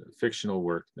fictional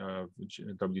work.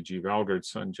 W.G.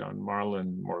 Valgard's son, John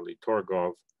Marlin, Morley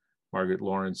Torgov, Margaret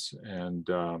Lawrence, and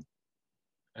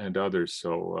others.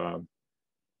 So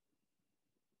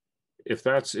if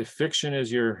fiction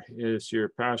is your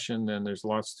passion, then there's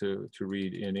lots to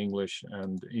read in English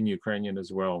and in Ukrainian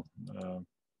as well.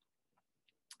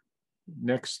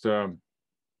 Next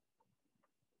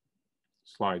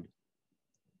slide.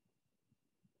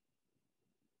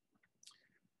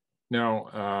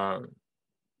 Now,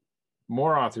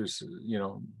 more authors,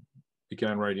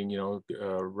 began writing,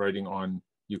 writing on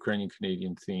Ukrainian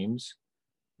Canadian themes.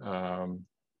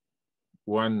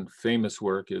 One famous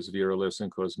work is Vera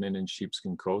Lysenko's Men in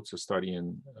Sheepskin Coats, a study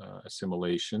in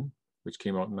assimilation, which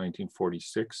came out in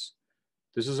 1946.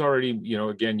 This is already,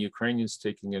 again, Ukrainians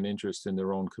taking an interest in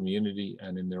their own community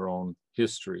and in their own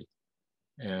history.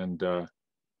 And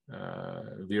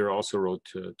Vera also wrote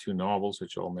two novels,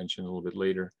 which I'll mention a little bit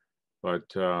later. But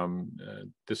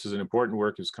this is an important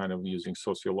work. It's kind of using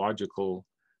sociological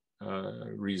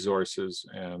resources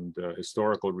and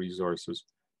historical resources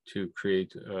to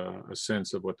create a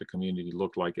sense of what the community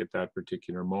looked like at that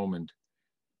particular moment.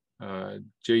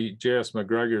 J.S.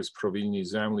 McGregor's Provilny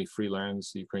Zamli Free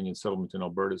Lands, the Ukrainian Settlement in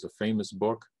Alberta, is a famous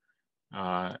book.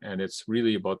 And it's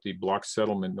really about the block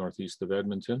settlement northeast of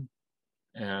Edmonton.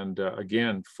 And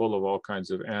again, full of all kinds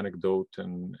of anecdote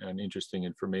and interesting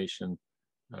information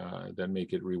that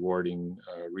make it rewarding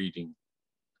reading.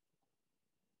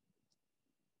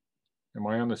 Am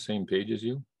I on the same page as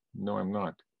you? No, I'm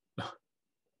not.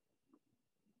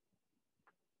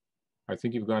 I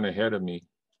think you've gone ahead of me.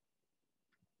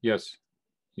 Yes,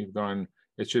 you've gone.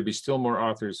 It should be still more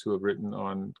authors who have written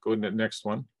on. Go to the next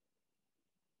one.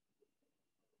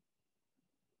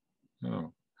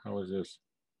 Oh, how is this?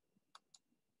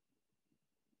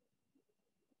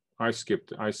 I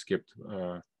skipped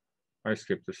the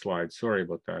slide. Sorry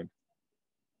about that.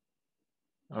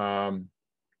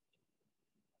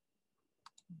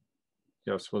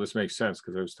 Yes, well, this makes sense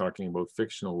because I was talking about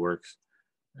fictional works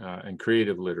and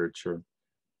creative literature.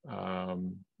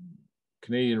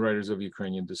 Canadian writers of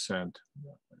Ukrainian descent.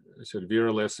 I said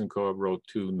Vera Lysenko wrote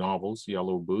two novels,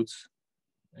 Yellow Boots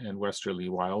and Westerly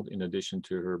Wild, in addition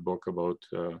to her book about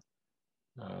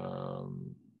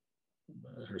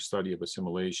her study of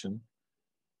assimilation.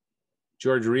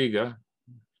 George Riga,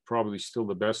 probably still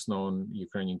the best known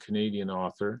Ukrainian Canadian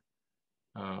author,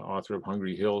 author of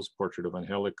Hungry Hills, Portrait of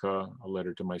Angelica, A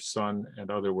Letter to My Son, and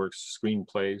other works,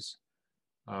 screenplays.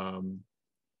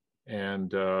 In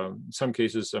some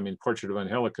cases, Portrait of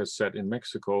Angelica is set in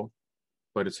Mexico,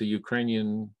 but it's a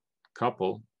Ukrainian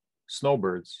couple,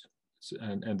 snowbirds,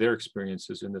 and their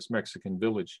experiences in this Mexican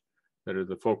village that are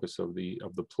the focus of the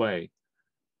play.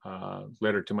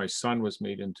 Letter to My Son was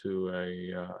made into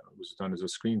was done as a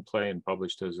screenplay and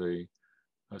published as a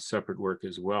separate work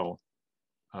as well.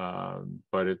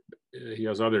 But he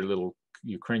has other little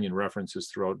Ukrainian references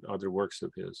throughout other works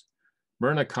of his.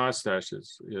 Myrna Kostash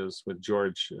is with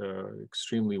George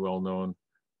extremely well known,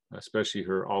 especially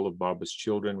her All of Baba's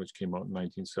Children, which came out in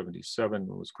 1977. It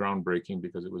was groundbreaking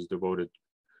because it was devoted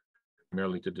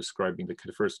primarily to describing the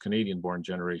first Canadian-born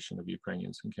generation of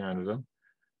Ukrainians in Canada.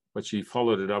 But she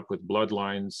followed it up with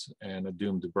Bloodlines and A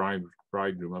Doomed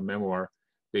Bridegroom, a memoir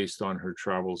based on her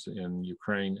travels in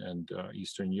Ukraine and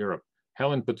Eastern Europe.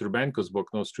 Helen Petrubenko's book,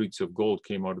 No Streets of Gold,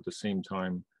 came out at the same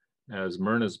time as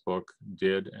Myrna's book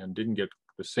did and didn't get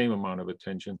the same amount of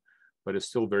attention, but is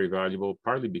still very valuable,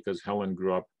 partly because Helen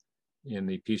grew up in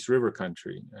the Peace River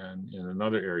country and in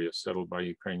another area settled by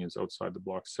Ukrainians outside the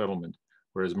block settlement,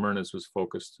 whereas Myrna's was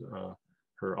focused,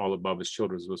 her All Above His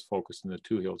Children was focused in the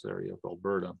Two Hills area of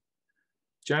Alberta.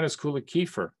 Janice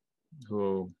Kule-Kiefer,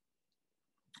 who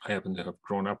I happen to have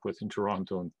grown up with in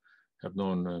Toronto and have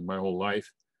known my whole life,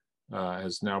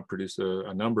 has now produced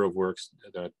a number of works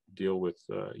that deal with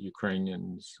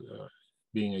Ukrainians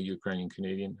being a Ukrainian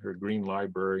Canadian. Her Green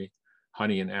Library,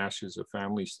 Honey and Ashes, A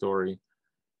Family Story,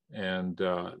 and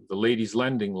the Ladies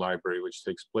Lending Library, which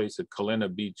takes place at Kalena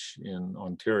Beach in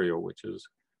Ontario, which is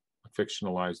a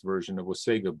fictionalized version of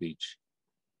Wasaga Beach.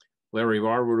 Larry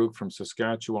Varvaruk from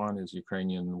Saskatchewan, his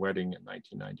Ukrainian Wedding in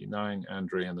 1999,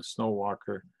 Andrei and the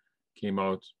Snowwalker came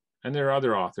out. And there are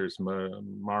other authors,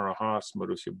 Mara Haas,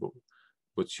 Marusia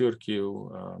Butchurkiu,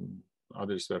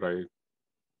 others that are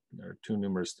too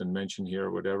numerous to mention here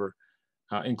or whatever,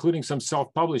 including some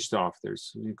self-published authors.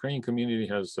 The Ukrainian community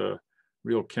has a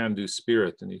real can-do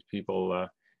spirit, and these people,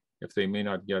 if they may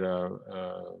not get a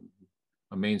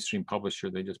mainstream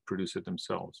publisher, they just produce it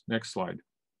themselves. Next slide.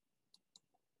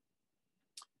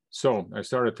 So I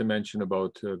started to mention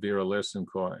about Vera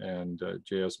Lesenko and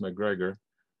J.S. McGregor,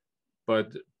 but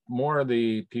more of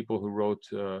the people who wrote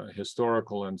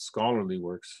historical and scholarly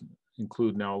works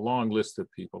include now a long list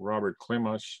of people. Robert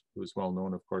Klimash, who is well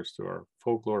known, of course, to our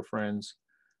folklore friends.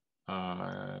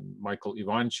 Michael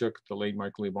Ivanchuk, the late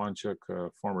Michael Ivanchuk,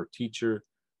 former teacher,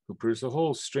 who produced a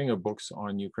whole string of books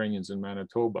on Ukrainians in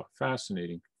Manitoba.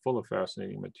 Fascinating, full of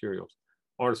fascinating materials.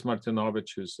 Oris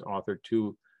Martinovich, who's authored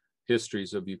two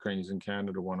histories of Ukrainians in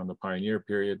Canada, one on the pioneer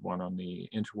period, one on the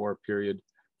interwar period.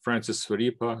 Francis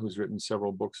Svaripa, who's written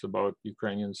several books about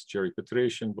Ukrainians, Jerry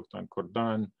Petreshin, Bogdan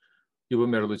Kordan,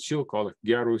 Yubomir Lichuk, Oleg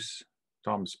Garus,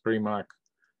 Thomas Primak,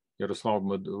 Yaroslav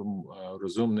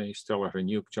Rozumny, Stella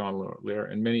Hrenyuk, John Lair,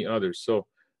 and many others. So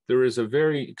there is a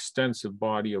very extensive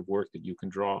body of work that you can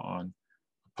draw on,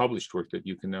 published work that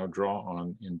you can now draw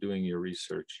on in doing your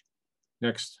research.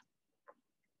 Next.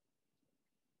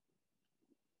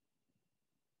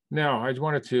 Now, I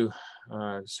wanted to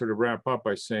sort of wrap up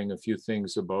by saying a few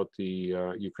things about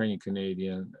the Ukrainian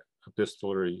Canadian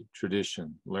epistolary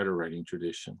tradition, letter writing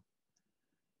tradition.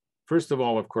 First of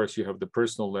all, of course, you have the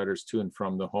personal letters to and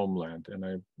from the homeland. And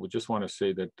I would just want to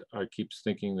say that I keep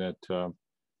thinking that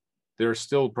there are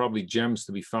still probably gems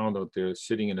to be found out there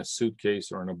sitting in a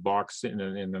suitcase or in a box, in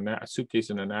a suitcase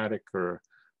in an attic, or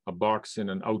a box in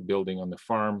an outbuilding on the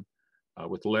farm,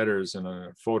 with letters and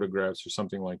photographs or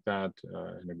something like that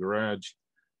in a garage.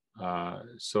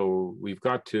 So we've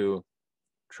got to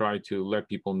try to let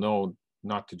people know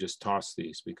not to just toss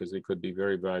these, because they could be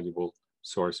very valuable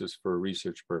sources for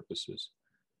research purposes.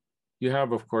 You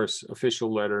have, of course,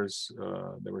 official letters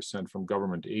that were sent from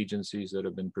government agencies that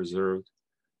have been preserved.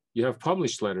 You have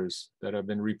published letters that have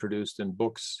been reproduced in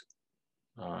books,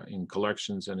 in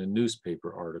collections, and in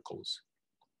newspaper articles.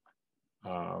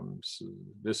 So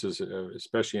this is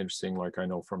especially interesting, like I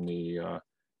know from the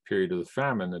period of the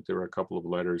famine, that there were a couple of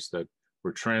letters that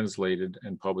were translated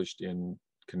and published in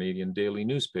Canadian daily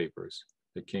newspapers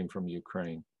that came from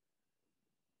Ukraine.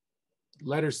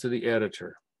 Letters to the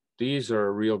editor. These are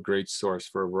a real great source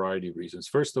for a variety of reasons.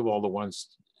 First of all, the ones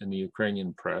in the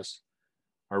Ukrainian press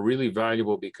are really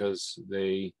valuable because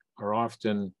they are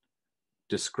often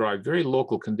describe very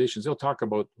local conditions. They'll talk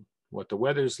about what the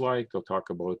weather's like, they'll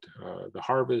talk about the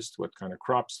harvest, what kind of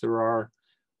crops there are,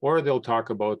 or they'll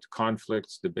talk about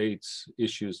conflicts, debates,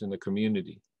 issues in the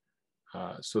community.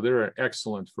 So they're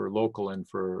excellent for local and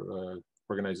for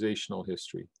organizational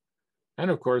history. And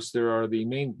of course, there are the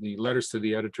letters to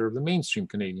the editor of the mainstream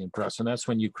Canadian press. And that's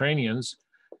when Ukrainians,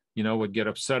 would get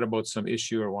upset about some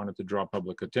issue or wanted to draw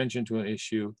public attention to an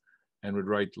issue and would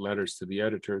write letters to the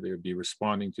editor. They would be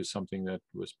responding to something that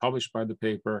was published by the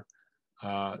paper.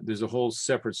 There's a whole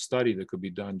separate study that could be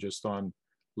done just on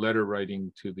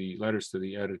letters to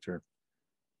the editor.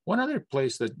 One other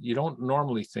place that you don't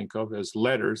normally think of as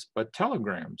letters, but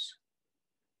telegrams.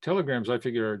 Telegrams, I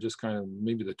figure, are just kind of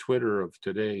maybe the Twitter of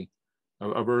today,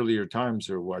 of earlier times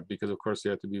or what, because of course they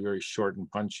have to be very short and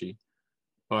punchy.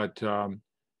 But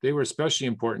they were especially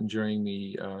important during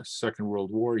the Second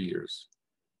World War years.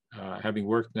 Having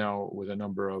worked now with a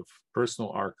number of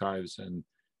personal archives, and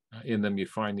in them you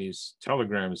find these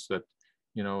telegrams that,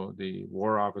 the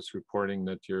War Office reporting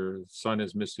that your son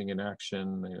is missing in action,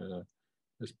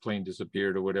 his plane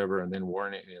disappeared or whatever, and then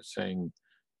warning, saying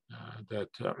that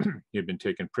he had been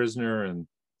taken prisoner, and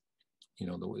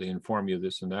they inform you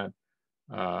this and that.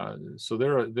 So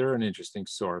they're an interesting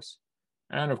source.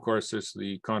 And of course, there's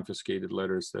the confiscated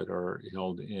letters that are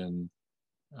held in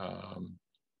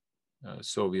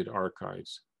Soviet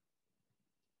archives.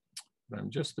 But I'm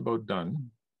just about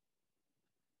done.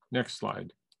 Next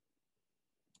slide.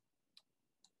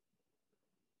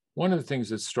 One of the things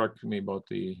that struck me about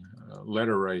the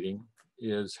letter writing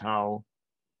is how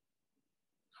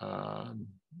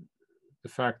the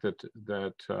fact that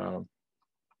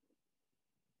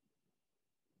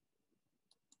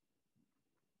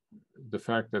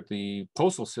the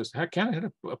postal system, Canada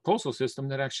had a postal system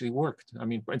that actually worked. I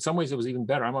mean, in some ways it was even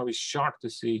better. I'm always shocked to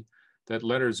see that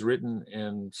letters written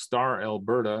in Star,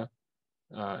 Alberta,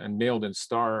 and mailed in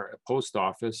Star post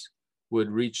office would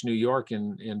reach New York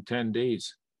in 10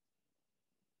 days.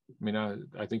 I mean,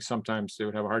 I think sometimes they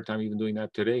would have a hard time even doing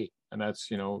that today. And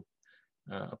that's, you know,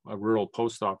 a rural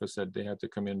post office that they had to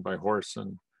come in by horse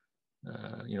and,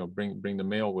 you know, bring the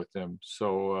mail with them.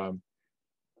 So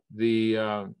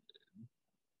the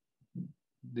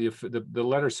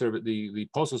letter service, the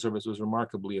postal service was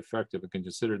remarkably effective and can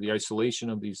consider the isolation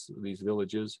of these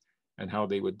villages and how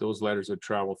those letters would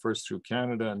travel first through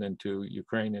Canada and then to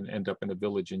Ukraine and end up in a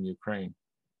village in Ukraine.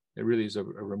 It really is a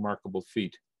remarkable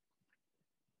feat.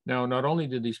 Now, not only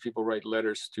did these people write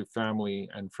letters to family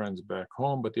and friends back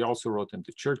home, but they also wrote them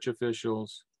to church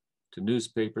officials, to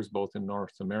newspapers, both in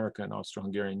North America and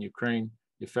Austro-Hungarian Ukraine,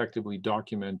 effectively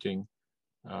documenting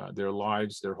their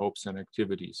lives, their hopes and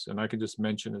activities. And I can just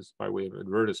mention as by way of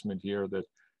advertisement here that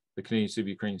the Canadian Institute of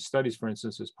Ukrainian Studies, for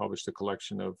instance, has published a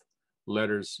collection of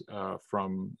letters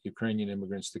from Ukrainian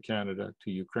immigrants to Canada to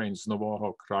Ukraine's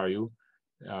Novoho Kraju,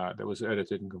 that was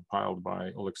edited and compiled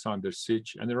by Alexander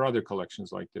Sich, and there are other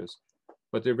collections like this.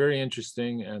 But they're very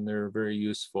interesting and they're very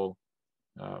useful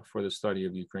for the study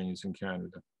of Ukrainians in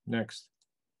Canada. Next.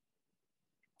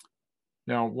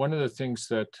 Now, one of the things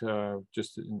that,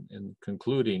 just in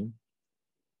concluding,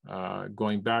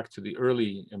 going back to the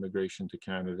early immigration to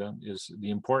Canada, is the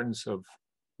importance of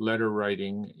letter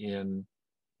writing in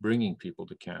bringing people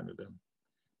to Canada.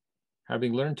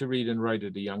 Having learned to read and write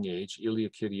at a young age,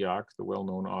 Ilya Kiriak, the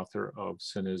well-known author of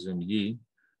Cynism Yi,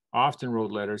 often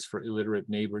wrote letters for illiterate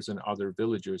neighbors and other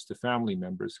villagers to family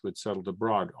members who had settled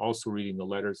abroad, also reading the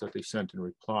letters that they sent in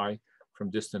reply from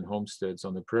distant homesteads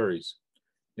on the prairies.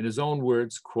 In his own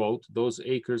words, quote, "Those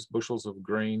acres, bushels of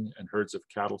grain, and herds of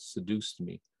cattle seduced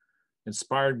me."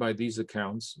 Inspired by these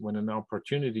accounts, when an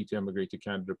opportunity to emigrate to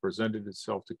Canada presented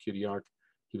itself to Kiriak,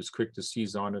 he was quick to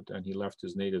seize on it, and he left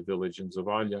his native village in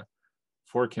Zavalya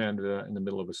for Canada in the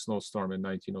middle of a snowstorm in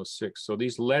 1906. So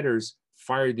these letters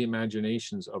fired the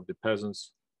imaginations of the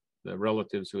peasants, the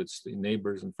relatives who had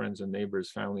neighbors and friends and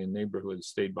neighbors, family and neighbor who had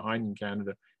stayed behind in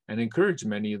Canada, and encouraged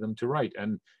many of them to write.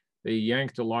 And they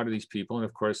yanked a lot of these people. And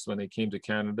of course, when they came to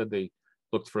Canada, they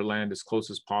looked for land as close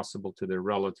as possible to their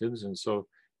relatives. And so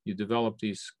you develop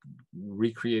these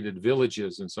recreated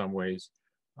villages in some ways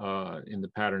in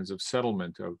the patterns of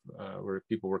settlement of where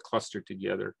people were clustered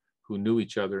together who knew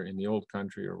each other in the old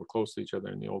country or were close to each other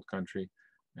in the old country,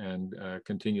 and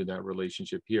continue that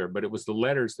relationship here. But it was the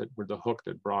letters that were the hook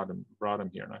that brought him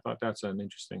here. And I thought that's an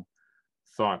interesting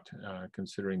thought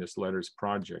considering this letters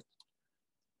project.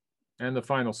 And the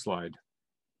final slide.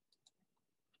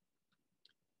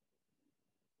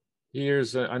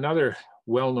 Here's another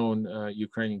well-known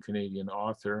Ukrainian Canadian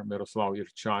author, Miroslav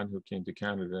Yurchan, who came to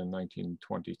Canada in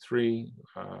 1923.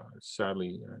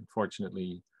 Sadly,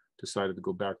 unfortunately, decided to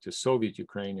go back to Soviet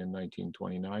Ukraine in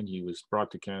 1929. He was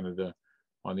brought to Canada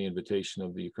on the invitation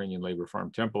of the Ukrainian Labor Farm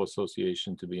Temple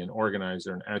Association to be an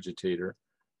organizer and agitator.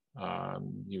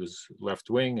 He was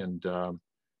left-wing, and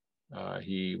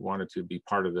he wanted to be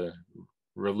part of the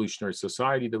revolutionary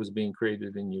society that was being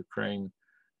created in Ukraine,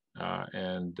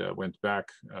 and went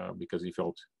back because he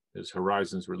felt his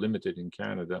horizons were limited in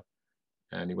Canada.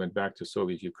 And he went back to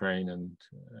Soviet Ukraine and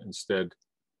instead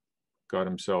got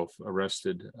himself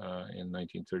arrested in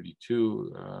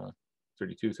 1932,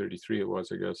 33 it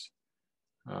was, I guess,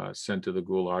 sent to the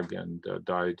Gulag and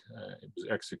died. He was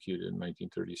executed in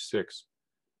 1936.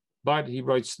 But he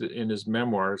writes in his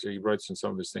memoirs, or he writes in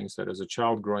some of his things, that as a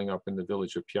child growing up in the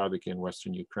village of Piadiki in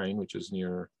Western Ukraine, which is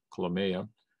near Kolomea,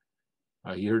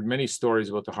 he heard many stories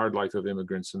about the hard life of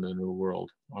immigrants in the New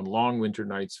World. On long winter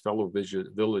nights, fellow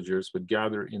villagers would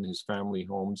gather in his family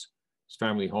home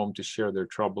to share their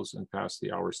troubles and pass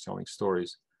the hours telling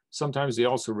stories. Sometimes they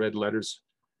also read letters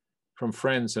from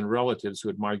friends and relatives who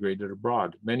had migrated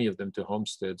abroad, many of them to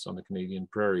homesteads on the Canadian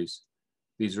prairies.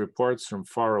 These reports from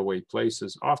faraway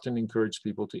places often encouraged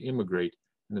people to immigrate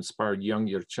and inspired young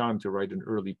Yurchan to write an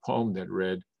early poem that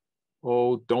read,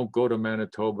 "Oh, don't go to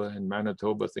Manitoba. In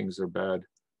Manitoba, things are bad.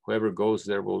 Whoever goes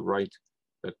there will write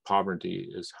that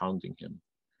poverty is hounding him."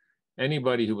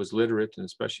 anybody who was literate, and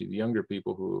especially the younger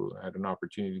people who had an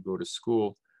opportunity to go to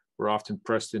school, were often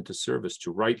pressed into service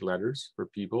to write letters for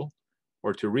people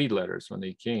or to read letters when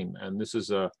they came. And this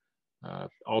is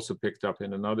also picked up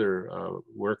in another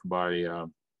work by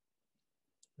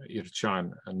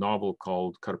Irchan, a novel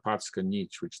called Karpatska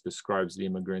Nich, which describes the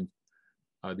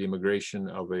immigration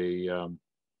of a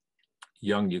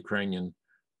young Ukrainian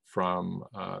from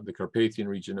the Carpathian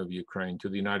region of Ukraine to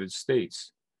the United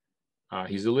States.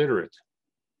 He's illiterate,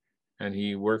 and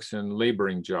he works in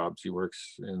laboring jobs. He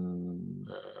works in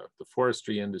the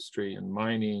forestry industry and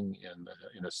mining,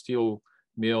 in a steel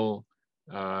mill.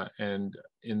 And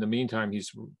in the meantime, he's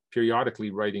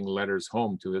periodically writing letters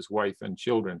home to his wife and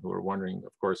children, who are wondering,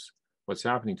 of course, what's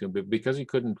happening to him. But because he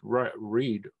couldn't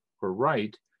read or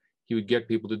write, he would get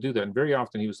people to do that. And very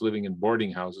often he was living in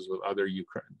boarding houses with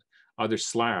other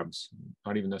Slavs,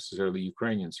 not even necessarily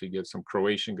Ukrainians. So he'd get some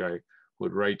Croatian guy who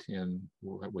would write in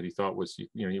what he thought was,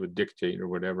 he would dictate or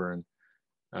whatever. And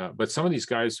but some of these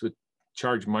guys would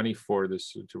charge money for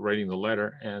this, to writing the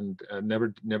letter, and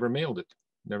never mailed it,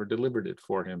 never delivered it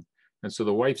for him. And so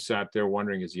the wife sat there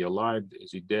wondering, is he alive?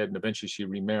 Is he dead? And eventually she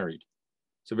remarried.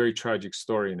 It's a very tragic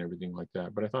story and everything like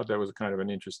that. But I thought that was kind of an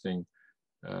interesting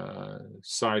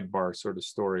sidebar sort of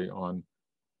story on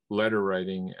letter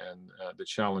writing and the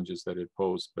challenges that it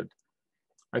posed. But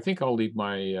I think I'll leave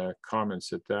my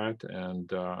comments at that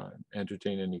and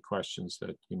entertain any questions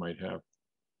that you might have.